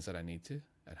of the things that I need to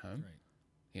at home.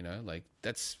 Right.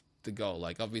 That's the goal.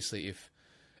 Obviously,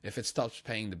 if it stops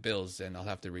paying the bills, then I'll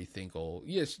have to rethink or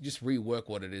just rework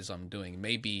what it is I'm doing.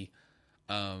 Maybe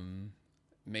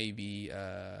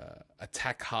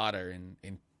attack harder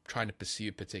in trying to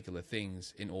pursue particular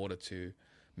things in order to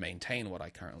maintain what I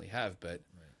currently have. But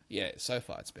so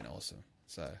far it's been awesome.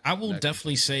 So I will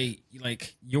definitely say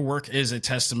your work is a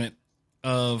testament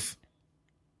of,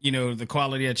 the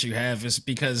quality that you have, is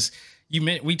because we've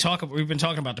been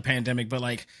talking about the pandemic,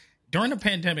 but during the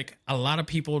pandemic, a lot of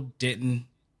people didn't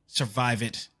survive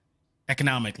it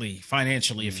economically,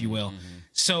 financially, if you will. Mm-hmm.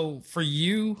 So for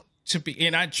you to be,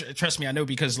 and trust me, I know,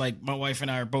 because my wife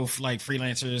and I are both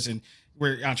freelancers and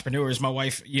we're entrepreneurs. My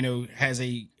wife, has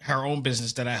her own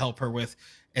business that I help her with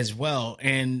as well.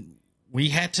 And we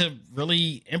had to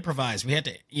really improvise. We had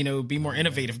to, be more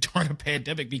innovative during the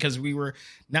pandemic because we were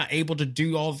not able to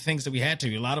do all the things that we had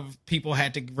to. A lot of people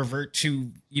had to revert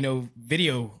to,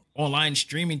 video online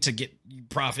streaming to get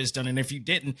profits done. And if you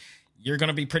didn't, you're going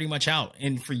to be pretty much out.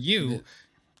 And for you,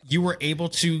 you were able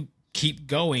to keep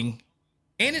going.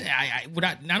 And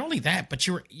not only that, but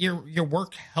your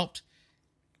work helped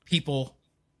people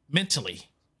mentally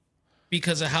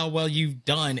because of how well you've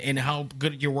done and how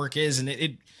good your work is. And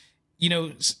it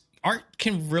art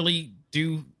can really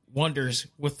do wonders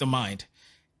with the mind.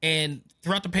 And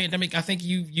throughout the pandemic, I think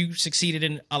you succeeded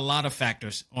in a lot of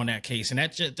factors on that case. And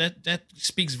that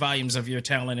speaks volumes of your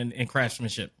talent and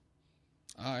craftsmanship.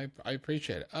 I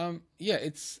appreciate it.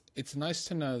 It's nice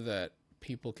to know that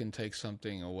people can take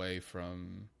something away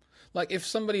from, if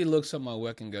somebody looks at my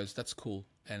work and goes, "That's cool,"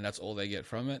 and that's all they get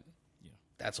from it,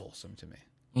 that's awesome to me.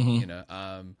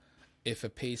 Mm-hmm. If a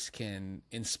piece can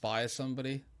inspire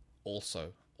somebody,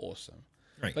 also awesome.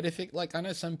 Right. But if it, I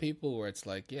know some people where it's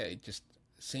just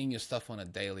seeing your stuff on a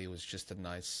daily was just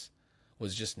nice,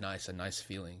 a nice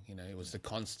feeling. It was the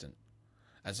constant,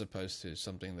 as opposed to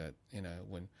something that,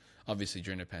 when obviously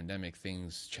during the pandemic,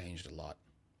 things changed a lot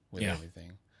with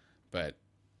everything, but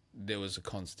there was a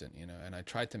constant, and I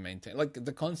tried to maintain,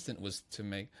 the constant was to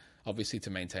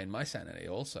maintain my sanity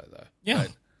also though. Yeah.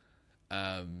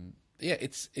 But,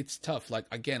 it's tough.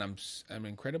 Again, I'm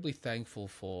incredibly thankful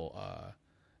for,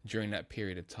 during that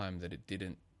period of time that it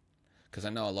didn't, because I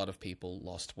know a lot of people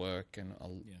lost work and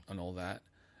all that.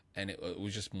 And it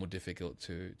was just more difficult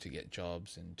to get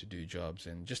jobs and to do jobs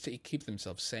and just to keep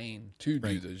themselves sane to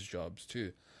do those jobs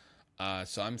too.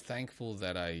 So I'm thankful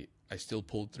that I I still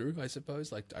pulled through, I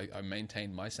suppose. Like I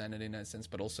maintained my sanity in that sense,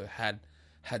 but also had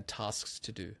tasks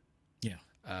to do.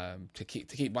 Yeah. To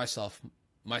keep myself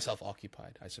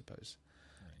occupied, I suppose.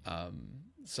 Right.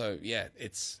 So yeah,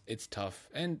 it's tough.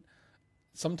 And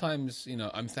sometimes,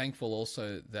 I'm thankful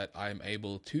also that I'm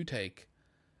able to take,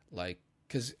 like,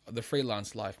 because the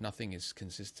freelance life, nothing is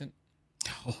consistent.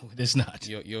 Oh, it is not.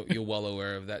 You're well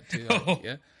aware of that too.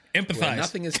 Yeah. Empathize. Where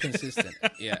nothing is consistent.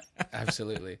 Yeah,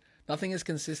 absolutely. Nothing is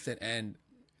consistent, and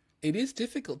it is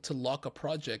difficult to lock a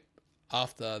project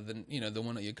after the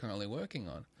one that you're currently working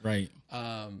on. Right.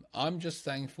 I'm just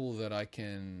thankful that I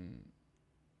can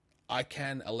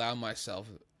allow myself,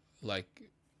 like,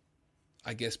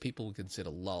 I guess people would consider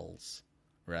lulls,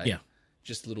 right? Yeah.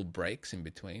 Just little breaks in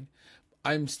between.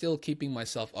 I'm still keeping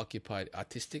myself occupied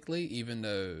artistically, even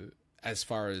though as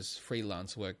far as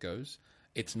freelance work goes,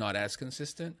 it's not as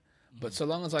consistent. But so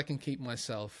long as I can keep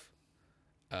myself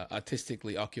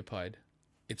artistically occupied,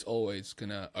 it's always going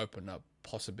to open up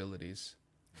possibilities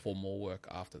for more work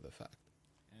after the fact.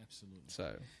 Absolutely.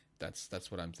 So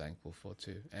that's what I'm thankful for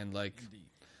too. And like,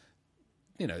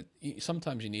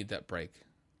 sometimes you need that break.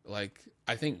 Like,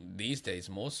 I think these days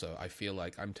more so, I feel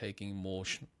like I'm taking more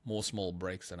small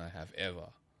breaks than I have ever.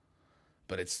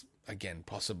 But it's, again,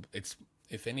 possible. It's,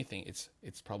 if anything,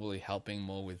 it's probably helping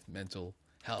more with mental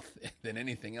health than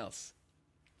anything else.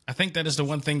 I think that is the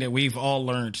one thing that we've all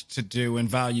learned to do and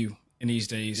value in these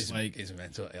days. Is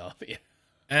mental health. Yeah.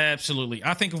 Absolutely.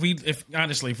 I think if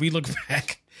we look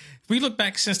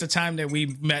back since the time that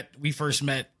we first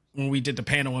met when we did the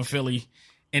panel in Philly,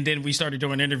 and then we started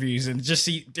doing interviews, and just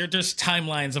see, they're just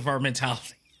timelines of our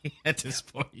mentality at this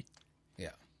point.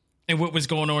 Yeah. And what was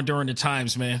going on during the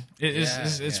times, man.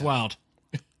 It's wild.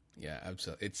 Yeah,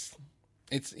 absolutely.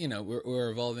 It's we're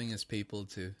evolving as people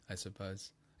too, I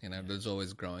suppose. There's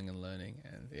always growing and learning,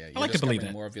 and you're I like to believe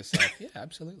that. More of yourself. Yeah,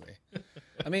 absolutely.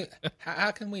 I mean,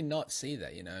 how can we not see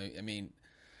that? I mean,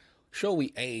 sure,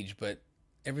 we age, but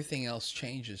everything else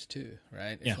changes too,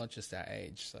 right? It's not just our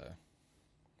age. So,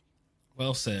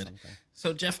 well said.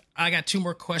 So, Jeff, I got two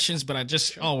more questions, but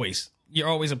you're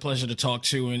always a pleasure to talk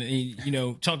to,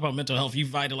 and talk about mental health. You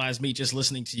vitalized me just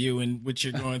listening to you and what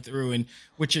you're going through and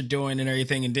what you're doing and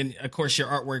everything. And then, of course, your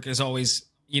artwork is always,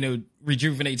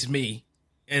 rejuvenates me,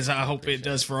 as I hope it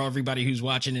does for everybody who's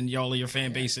watching and y'all, your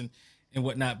fan base and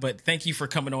whatnot. But thank you for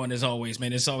coming on as always,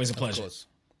 man. It's always a pleasure.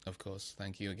 Of course.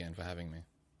 Thank you again for having me.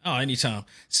 Oh, anytime.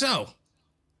 So,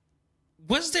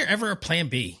 was there ever a plan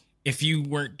B if you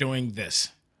weren't doing this?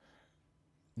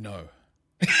 No.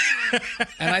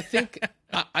 And I think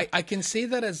I can see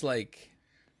that as, like,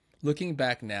 looking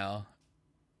back now,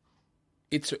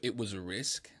 it was a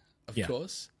risk, of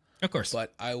course. Of course.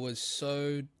 But I was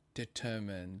so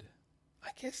determined. I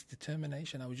guess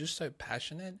determination. I was just so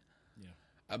passionate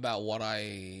about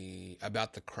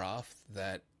about the craft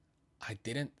that I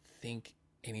didn't think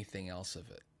anything else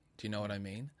of it. Do you know what I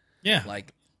mean? Yeah.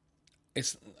 Like,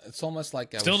 it's almost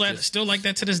like still like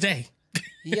that to this day.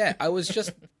 Yeah, I was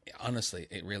just, honestly,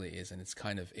 it really is, and it's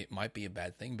kind of, it might be a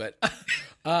bad thing, but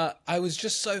I was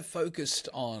just so focused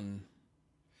on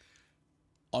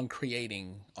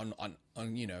creating, on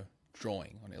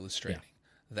drawing, on illustrating,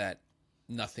 that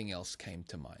nothing else came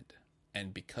to mind.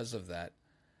 And because of that,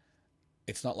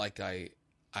 it's not like I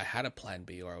had a plan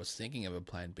B or I was thinking of a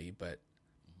plan B, but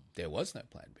there was no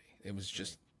plan B. It was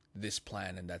just this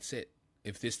plan, and that's it.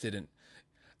 If this didn't,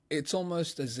 it's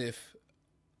almost as if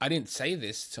I didn't say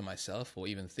this to myself or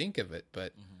even think of it,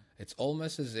 but it's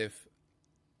almost as if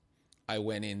I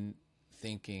went in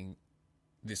thinking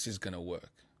this is going to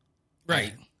work.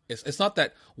 Right. It's not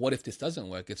that, what if this doesn't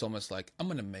work? It's almost like, I'm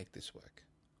going to make this work.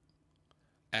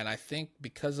 And I think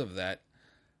because of that,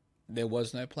 there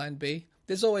was no plan B.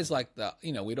 There's always like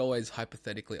we'd always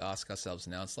hypothetically ask ourselves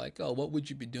now, it's like, oh, what would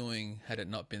you be doing had it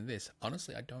not been this?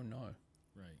 Honestly, I don't know.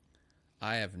 Right.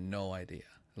 I have no idea.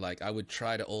 Like, I would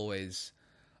try to always,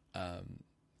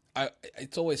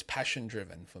 it's always passion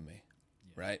driven for me,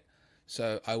 right?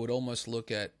 So I would almost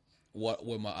look at what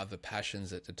were my other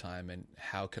passions at the time and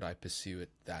how could I pursue it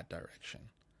that direction.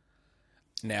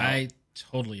 Now, I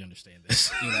totally understand this.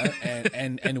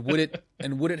 And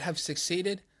would it have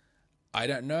succeeded? I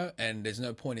don't know, and there's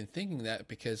no point in thinking that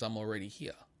because I'm already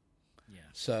here. Yeah.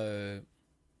 So,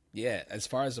 yeah, as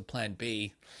far as a plan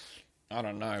B, I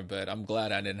don't know, but I'm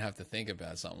glad I didn't have to think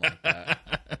about something like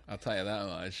that. I'll tell you that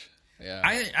much. Yeah.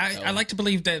 I like to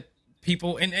believe that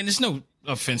people, and it's no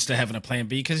offense to having a plan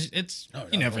B because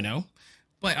you never know,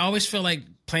 but I always feel like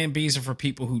plan Bs are for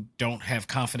people who don't have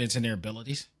confidence in their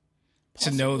abilities.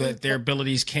 Possibly. To know that their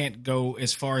abilities can't go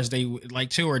as far as they would like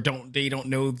to, or they don't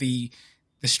know the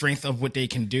strength of what they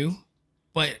can do.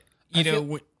 But I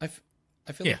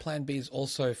feel the plan B is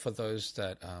also for those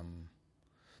that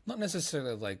not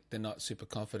necessarily like they're not super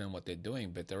confident in what they're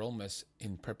doing, but they're almost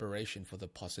in preparation for the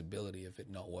possibility of it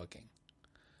not working,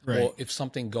 or if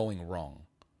something going wrong,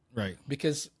 right?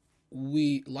 Because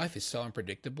life is so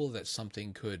unpredictable that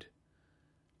something could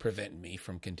prevent me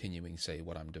from continuing, say,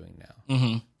 what I'm doing now.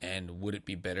 Mm-hmm. And would it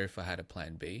be better if I had a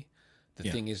plan B? The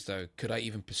thing is, though, could I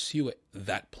even pursue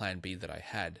that plan B that I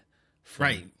had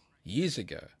from years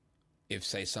ago? If,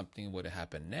 say, something were to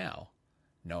happen now,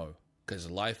 no,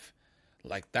 because life,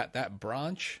 like that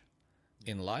branch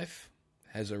in life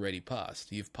has already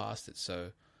passed. You've passed it,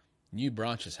 so new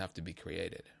branches have to be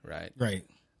created, right? Right.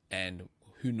 And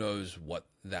who knows what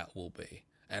that will be?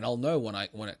 And I'll know when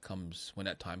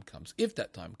that time comes, if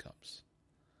that time comes.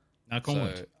 Knock on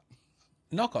wood.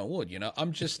 Knock on wood. You know,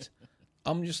 I'm just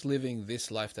living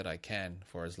this life that I can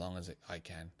for as long as I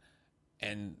can.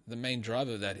 And the main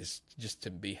driver of that is just to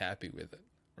be happy with it,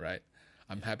 right?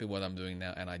 I'm happy with what I'm doing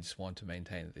now, and I just want to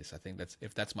maintain this. I think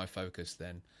if that's my focus,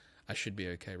 then I should be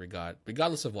okay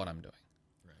regardless of what I'm doing.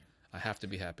 Right. I have to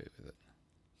be happy with it.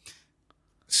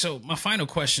 So my final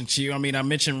question to you, I mean, I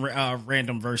mentioned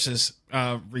Random Verses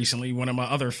recently, one of my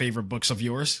other favorite books of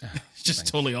yours. It's just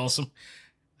totally awesome.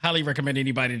 Highly recommend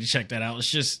anybody to check that out. It's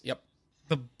just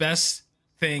the best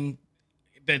thing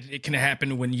that it can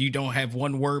happen when you don't have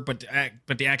one word, but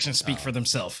the actions speak for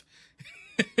themselves.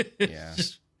 Yeah.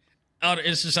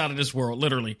 It's just out of this world,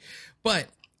 literally. But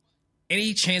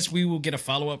any chance we will get a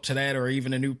follow-up to that or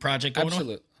even a new project going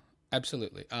on?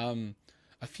 Absolutely. A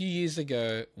few years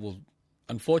ago,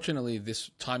 unfortunately,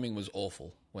 this timing was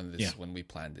awful when we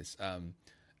planned this.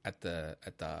 At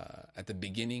the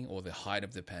beginning or the height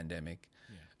of the pandemic,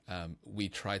 we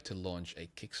tried to launch a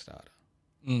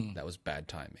Kickstarter. That was bad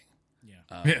timing.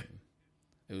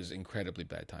 It was incredibly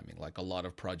bad timing. Like a lot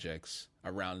of projects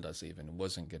around us even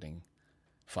wasn't getting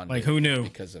funded. Like who knew?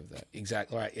 Because of that.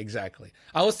 Exactly. Right. Exactly.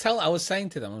 I was saying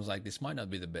to them, I was like, this might not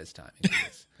be the best timing for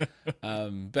this.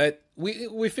 But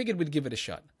we figured we'd give it a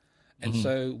shot. And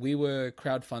so we were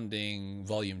crowdfunding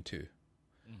Volume 2.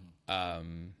 By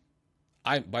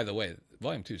the way,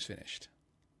 Volume 2 is finished.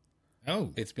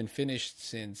 Oh. It's been finished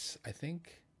since, I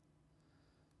think,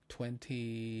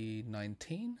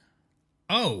 2019.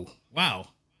 Oh, wow.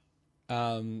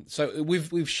 So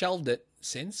we've shelved it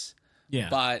since. Yeah.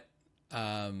 But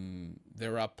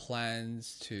there are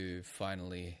plans to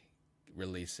finally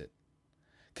release it.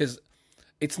 Because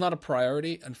it's not a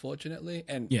priority, unfortunately.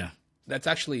 And that's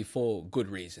actually for good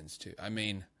reasons too. I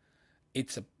mean,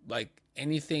 it's like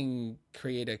anything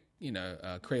creator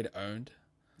owned.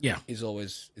 It's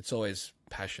always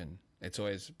passion. It's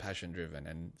always passion driven,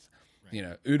 and you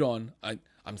know, Udon.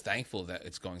 I'm thankful that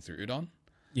it's going through Udon.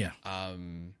 Yeah.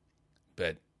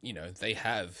 But you know, they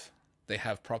have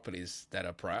properties that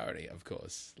are priority, of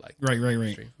course, like right.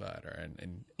 Street Fighter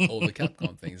and all the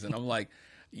Capcom things, and I'm like,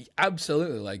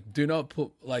 absolutely, like, do not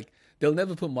put they'll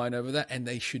never put mine over that, and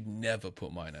they should never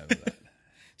put mine over that.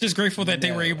 Just grateful that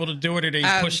they were able to do it, and they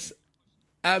pushed.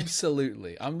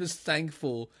 Absolutely, I'm just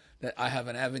thankful that I have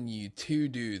an avenue to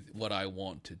do what I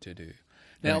want to do.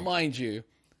 Now, mind you,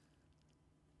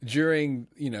 during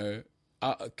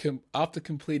after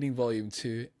completing Volume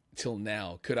 2 till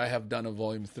now, could I have done a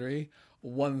Volume 3?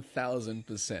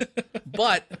 1000%.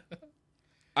 But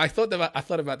I thought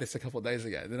about this a couple of days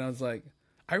ago. Then I was like,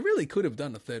 I really could have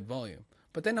done a third volume.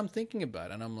 But then I'm thinking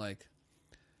about it, and I'm like,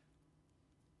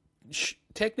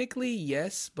 technically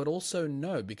yes, but also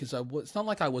no, because it's not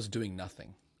like I was doing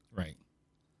nothing. Right.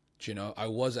 You know, I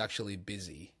was actually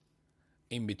busy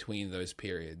in between those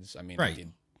periods. I mean, right.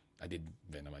 I did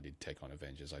Venom, I did Take on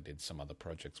Avengers, I did some other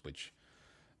projects which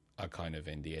are kind of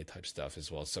NDA type stuff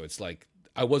as well. So it's like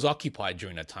I was occupied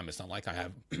during that time. It's not like I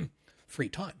have free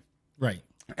time. Right.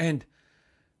 And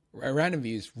Random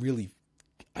Views really,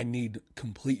 I need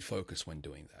complete focus when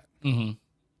doing that. Mm-hmm.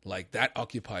 Like that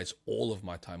occupies all of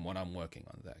my time when I'm working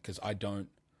on that, because I don't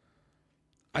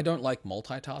like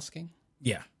multitasking.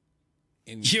 Yeah.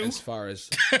 As far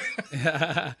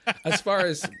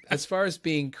as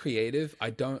being creative,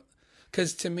 I don't,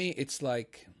 because to me it's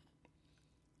like,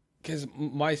 because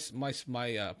my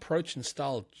approach and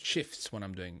style shifts when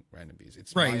I'm doing Random Views.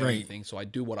 It's my own thing, so I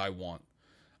do what I want.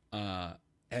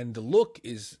 And the look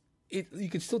is, you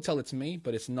can still tell it's me,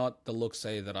 but it's not the look,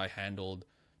 say, that I handled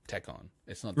Tekken.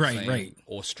 It's not the same,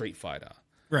 or Street Fighter,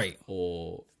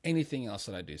 or anything else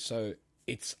that I do. So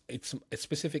it's a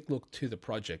specific look to the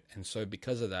project, and so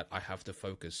because of that, I have to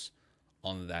focus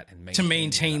on that and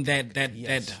maintain that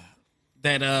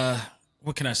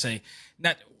what can I say?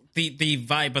 Not the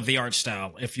vibe of the art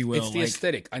style, if you will. It's the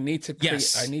aesthetic. I need to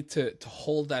Yes. I need to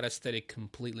hold that aesthetic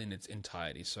completely in its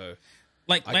entirety. So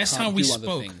Like I last can't time we do other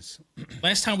spoke, things.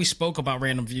 last time we spoke about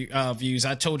random views,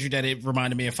 I told you that it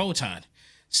reminded me of Photon.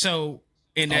 So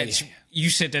in that, you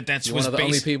said that's You're one of the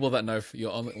only people that know.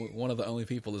 You're one of the only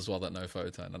people as well that know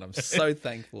Photon, and I'm so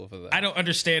thankful for that. I don't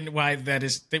understand why that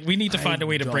is. That we need to find a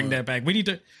way to bring that back. We need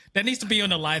to. That needs to be on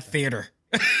the live theater.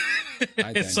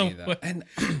 I don't need that. And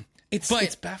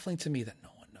it's baffling to me that no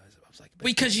one knows about. I was like,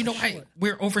 because you know,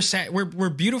 we're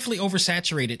beautifully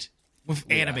oversaturated with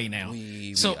anime now.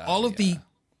 So all of the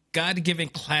God-given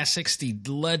classics, the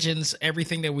legends,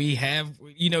 everything that we have,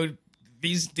 you know,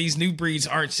 these new breeds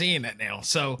aren't seeing that now.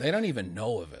 So they don't even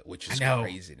know of it, which is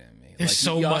crazy to me. There's like,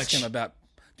 so you much. Ask them about,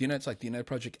 do you know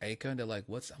Project Aiko? And they're like,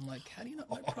 what's? I'm like, how do you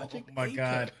not know Project Aiko? Oh my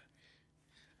God.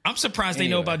 I'm surprised they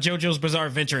know about JoJo's Bizarre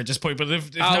Adventure at this point, but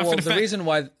if not for the reason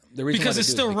why because it's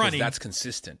still running, that's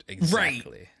consistent.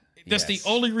 Exactly. Right. That's the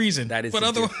only reason. That is but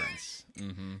the difference.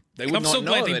 Mm-hmm. They would I'm so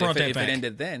glad they brought that if back. it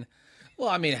ended then. Well,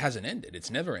 I mean, it hasn't ended. It's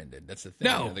never ended. That's the thing.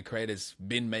 No. You know, the creator's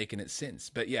been making it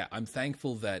since. But yeah, I'm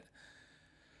thankful that,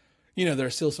 you know, there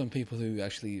are still some people who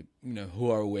actually, you know, who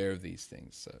are aware of these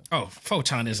things. So. Oh,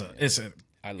 Photon is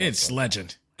it's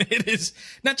legend. It is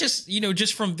not just, you know,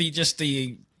 just from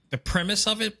the premise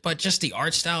of it, but just the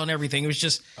art style and everything. It was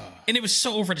just, and it was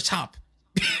so over the top.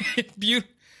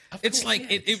 It's like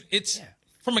it's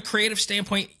from a creative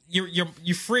standpoint,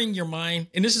 you're freeing your mind,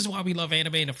 and this is why we love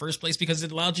anime in the first place, because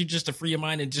it allows you just to free your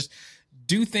mind and just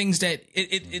do things that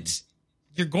it's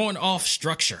you're going off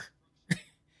structure,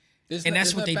 and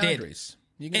that's what they did,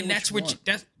 and that's what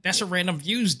that's what Random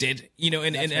Views did, you know,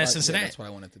 in essence of that. That's what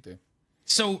I wanted to do.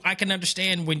 So I can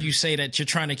understand when you say that you're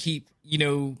trying to keep, you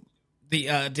know, the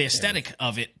aesthetic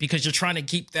of it, because you're trying to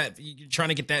keep that, you're trying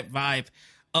to get that vibe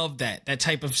of that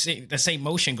type of the same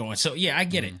motion going. So yeah, I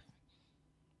get it.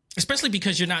 Especially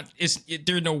because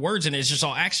there are no words in it. It's just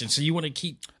all action. So you want to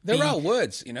keep. There are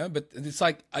words, you know, but it's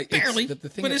like barely. The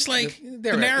thing but it's like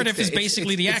the narrative is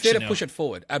basically the action. It's there to push it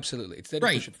forward. Absolutely, it's there to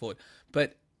push it forward.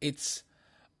 But it's,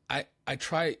 I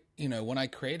try, you know, when I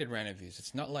created Random Views,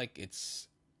 it's not like it's.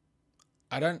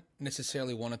 I don't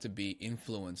necessarily want it to be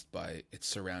influenced by its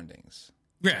surroundings.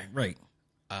 Yeah, right.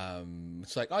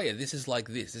 It's like, oh yeah, this is like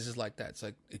this is like that. It's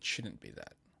like, it shouldn't be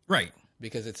that. Right.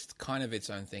 Because it's kind of its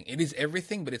own thing. It is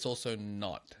everything, but it's also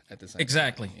not at the same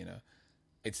exactly. time. You know,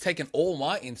 it's taken all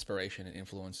my inspiration and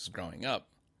influences growing up,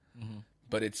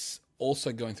 but it's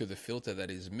also going through the filter that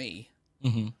is me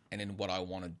and in what I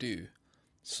want to do.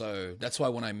 So that's why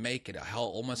when I make it, I'll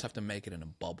almost have to make it in a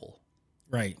bubble.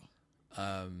 Right.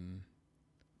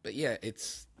 But yeah,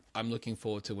 I'm looking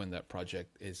forward to when that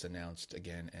project is announced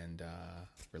again and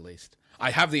released. I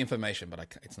have the information, but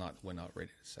we're not ready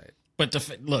to say it. But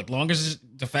look, long as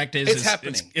the fact is it's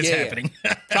happening. It's happening.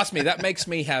 Yeah. Trust me, that makes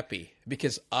me happy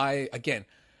because I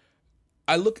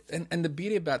look, and the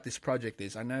beauty about this project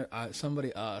is, I know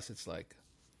somebody asked, it's like,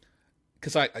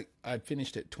 because I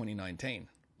finished it 2019,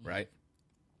 right?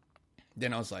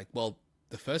 Then I was like, well,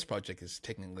 the first project is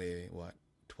technically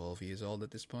 12 years old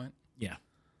at this point. Yeah.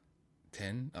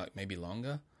 10, maybe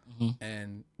longer.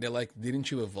 And they're like, didn't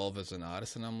you evolve as an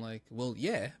artist? And I'm like, well,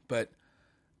 yeah, but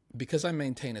because I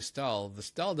maintain a style, the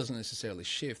style doesn't necessarily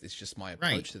shift. It's just my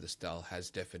approach to the style has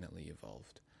definitely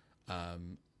evolved.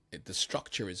 The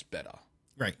structure is better.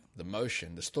 Right. The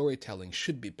motion, the storytelling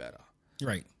should be better.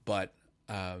 Right. But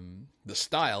the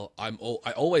style, I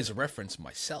always reference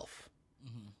myself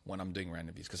when I'm doing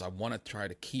Random Views because I want to try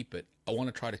to keep it. I want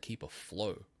to try to keep a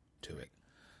flow to it.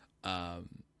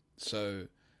 So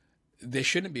there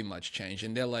shouldn't be much change.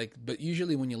 And they're like, but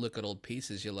usually when you look at old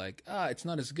pieces, you're like, it's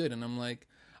not as good. And I'm like,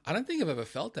 I don't think I've ever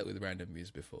felt that with Random Views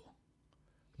before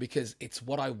because it's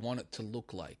what I want it to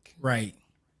look like. Right.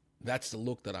 That's the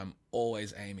look that I'm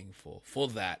always aiming for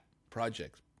that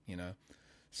project, you know?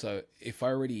 So if I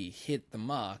already hit the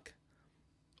mark,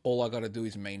 all I got to do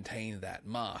is maintain that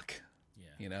mark. Yeah.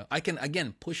 You know, I can,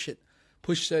 again, push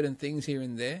certain things here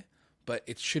and there, but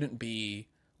it shouldn't be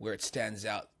where it stands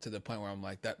out to the point where I'm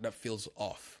like, that feels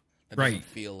off. That doesn't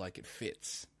feel like it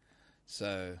fits.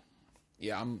 So,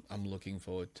 yeah, I'm looking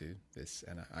forward to this,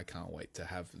 and I can't wait to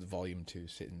have the Volume 2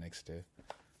 sitting next to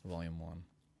Volume 1.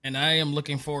 And I am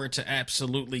looking forward to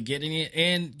absolutely getting it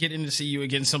and getting to see you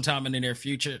again sometime in the near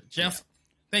future. Jeff,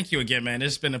 thank you again, man.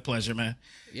 It's been a pleasure, man.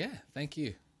 Yeah, thank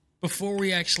you. Before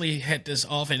we actually head this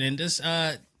off and end this,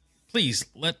 please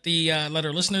let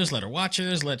our listeners, let our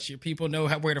watchers, let your people know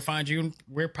where to find you and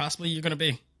where possibly you're going to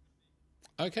be.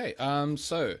 Okay,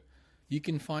 so you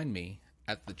can find me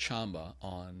at the Chamba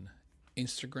on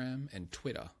Instagram and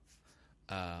Twitter.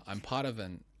 I'm part of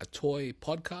a toy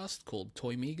podcast called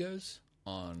Toy Migos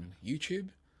on YouTube,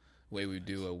 where we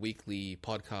do a weekly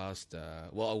podcast,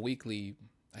 a weekly,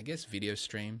 I guess, video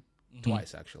stream,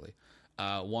 twice actually.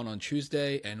 One on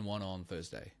Tuesday and one on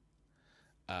Thursday.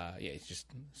 Just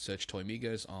search Toy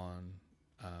Migos on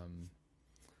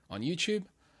YouTube.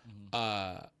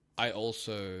 I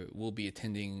also will be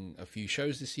attending a few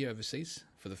shows this year overseas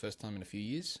for the first time in a few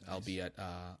years. Nice. I'll be at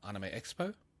Anime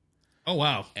Expo. Oh,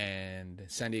 wow. And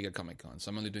San Diego Comic-Con.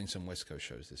 So I'm only doing some West Coast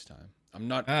shows this time. I'm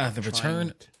not... the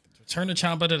return to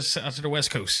Chamba to the West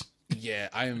Coast. Yeah,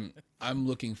 I'm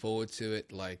looking forward to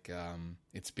it. Like,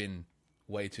 it's been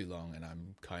way too long, and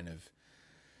I'm kind of...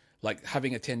 Like,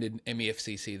 having attended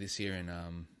MEFCC this year in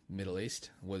Middle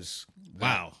East was...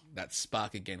 That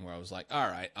spark again where I was like, all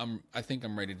right, I think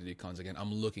I'm ready to do cons again.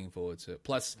 I'm looking forward to it.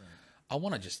 Plus... Right. I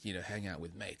want to just, hang out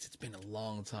with mates. It's been a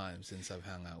long time since I've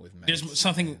hung out with mates. There's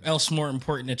something else more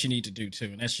important that you need to do, too,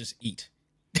 and that's just eat.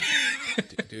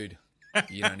 Dude,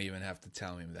 you don't even have to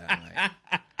tell me that,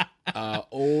 mate.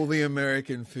 All the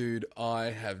American food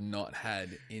I have not had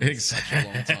in such a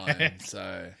long time.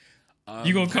 So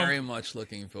I'm very much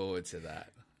looking forward to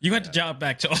that. You got to job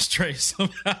back to Australia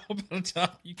somehow by the time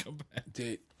you come back.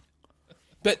 Dude.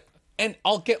 And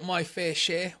I'll get my fair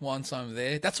share once I'm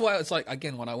there. That's why it's like,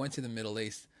 again, when I went to the Middle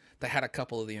East, they had a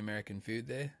couple of the American food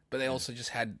there, but they also just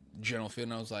had general food.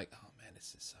 And I was like, oh, man,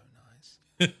 this is so nice.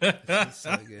 This is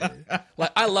so good.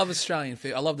 Like, I love Australian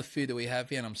food. I love the food that we have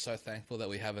here, and I'm so thankful that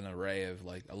we have an array of,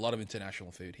 like, a lot of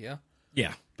international food here.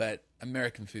 Yeah. But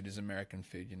American food is American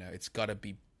food, It's got to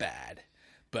be bad,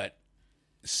 but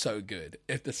so good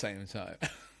at the same time.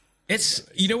 It's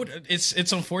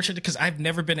it's unfortunate because I've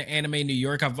never been to Anime New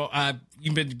York. I've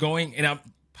been going, and I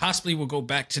possibly will go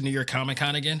back to New York Comic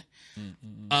Con again.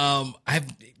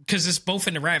 Because it's both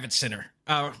in the Ravitch Center.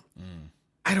 I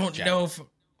don't know if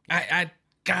I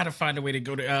gotta find a way to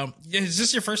go to. Is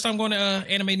this your first time going to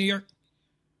Anime New York?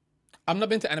 I've not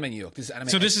been to Anime New York. This is Anime.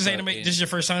 So this is Anime. This is your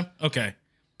first time? Okay.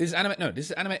 This is Anime. No, this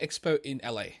is Anime Expo in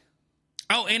LA.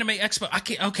 Oh, Anime Expo.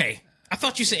 Okay. I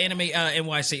thought you said Anime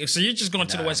NYC. So you're just going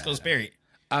to the West Coast, period.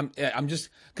 I'm just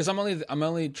because I'm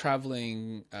only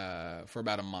traveling for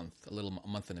about a month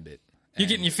and a bit. You're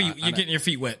getting your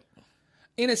feet wet.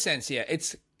 In a sense, yeah.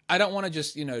 I don't want to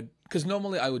just because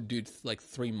normally I would do like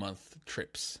 3-month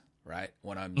trips, right?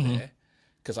 When I'm there,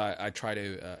 because I try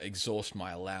to exhaust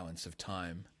my allowance of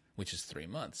time, which is 3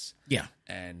 months. Yeah,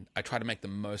 and I try to make the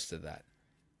most of that.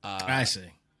 I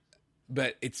see.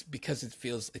 But it's because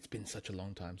it's been such a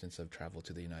long time since I've traveled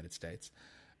to the United States.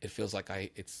 It feels like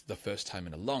it's the first time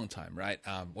in a long time, right?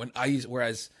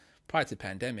 Whereas prior to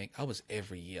pandemic, I was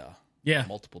every year,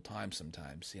 multiple times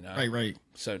sometimes, Right.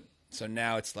 So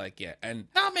now it's like, and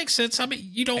that makes sense. I mean,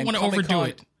 you don't want to overdo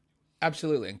it.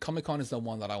 Absolutely, and Comic-Con is the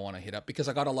one that I want to hit up because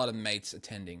I got a lot of mates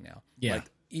attending now. Yeah, like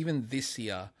even this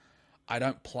year, I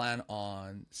don't plan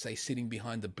on sitting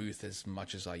behind the booth as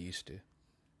much as I used to.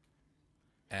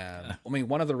 I mean,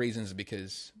 one of the reasons is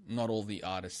because not all the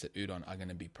artists at Udon are going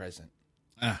to be present.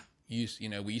 We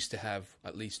used to have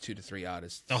at least 2 to 3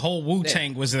 artists. The whole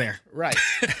Wu-Tang was there, right?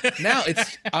 Now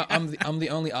I'm the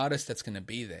only artist that's going to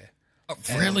be there. Oh,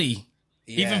 really?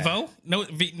 Even Vo? No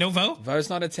Vo? Vo's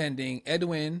not attending.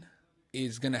 Edwin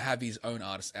is going to have his own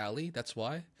artist alley. That's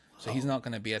why. So he's not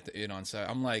going to be at the Udon. So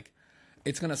I'm like,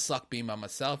 it's going to suck being by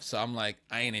myself. So I'm like,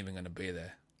 I ain't even going to be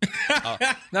there.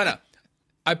 No.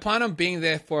 I plan on being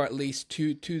there for at least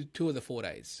two of the 4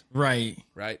 days. Right.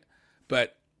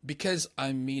 But because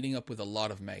I'm meeting up with a lot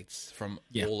of mates from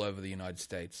all over the United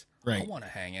States, I want to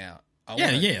hang out. I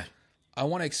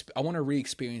want to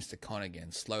re-experience the con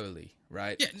again slowly,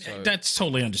 right? Yeah, so that's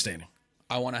totally understanding.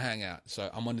 I want to hang out, so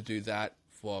I'm going to do that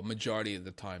for a majority of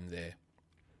the time there.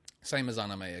 Same as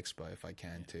Anime Expo if I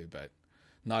can too, but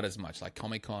not as much. Like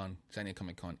Comic-Con, San Diego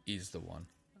Comic-Con is the one.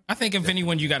 I think if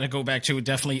anyone you got to go back to,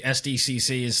 definitely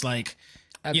SDCC is like,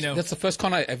 that's the first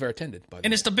con I ever attended.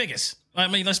 And it's the biggest. I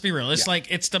mean, let's be real. It's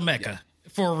like, it's the Mecca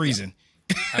for a reason.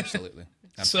 Absolutely.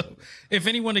 So if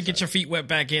anyone to get your feet wet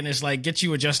back in, it's like, get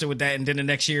you adjusted with that. And then the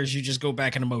next year is you just go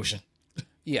back in emotion.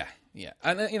 Yeah.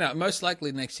 And, most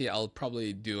likely next year I'll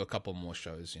probably do a couple more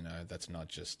shows, that's not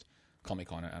just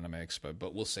Comic-Con and Anime Expo,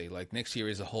 but we'll see. Like next year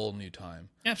is a whole new time.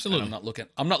 Absolutely. And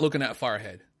I'm not looking that far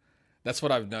ahead. That's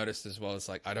what I've noticed as well. It's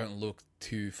like I don't look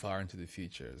too far into the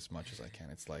future as much as I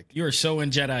can. It's like you are so in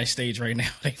Jedi stage right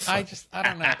now. I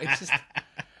don't know. It's just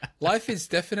life is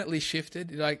definitely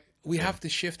shifted. Like we have to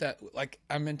shift that. Like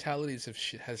our mentalities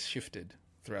has shifted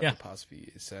throughout the past few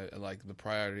years. So like the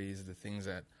priorities, the things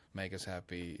that make us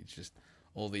happy, it's just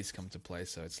all these come to play.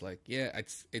 So it's like, yeah,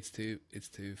 it's too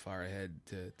far ahead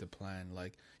to plan.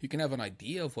 Like, you can have an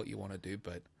idea of what you want to do,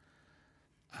 but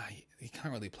you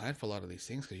can't really plan for a lot of these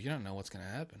things because you don't know what's going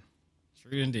to happen.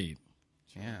 True indeed.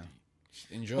 Yeah.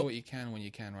 Just enjoy what you can when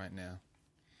you can right now.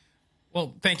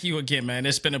 Well, thank you again, man.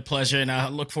 It's been a pleasure, and I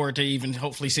look forward to even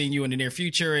hopefully seeing you in the near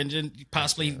future and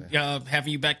possibly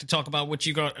having you back to talk about what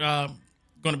you're going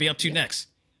to be up to next.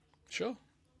 Sure.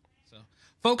 So,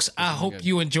 folks, I hope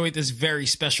you enjoyed this very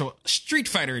special Street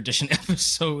Fighter Edition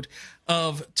episode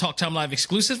of Talk Time Live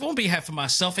exclusive. On behalf of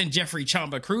myself and Jeffrey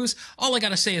Chamba Cruz, all I got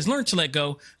to say is learn to let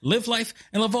go, live life,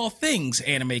 and love all things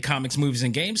anime, comics, movies,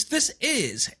 and games. This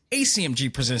is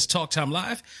ACMG Presents Talk Time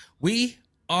Live. We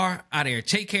are out of here.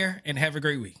 Take care and have a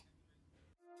great week.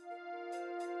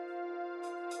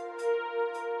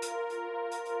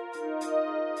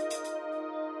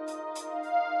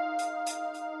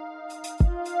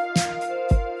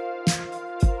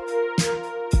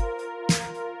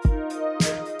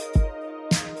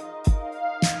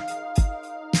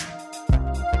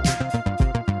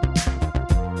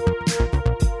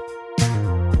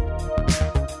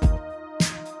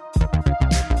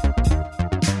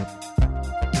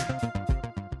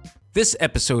 This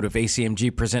episode of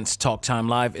ACMG Presents Talk Time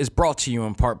Live is brought to you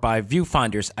in part by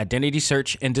Viewfinder's Identity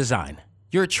Search and Design.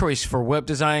 Your choice for web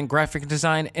design, graphic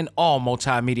design, and all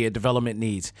multimedia development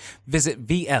needs. Visit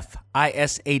VFISAD.com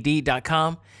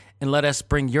and let us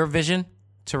bring your vision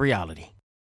to reality.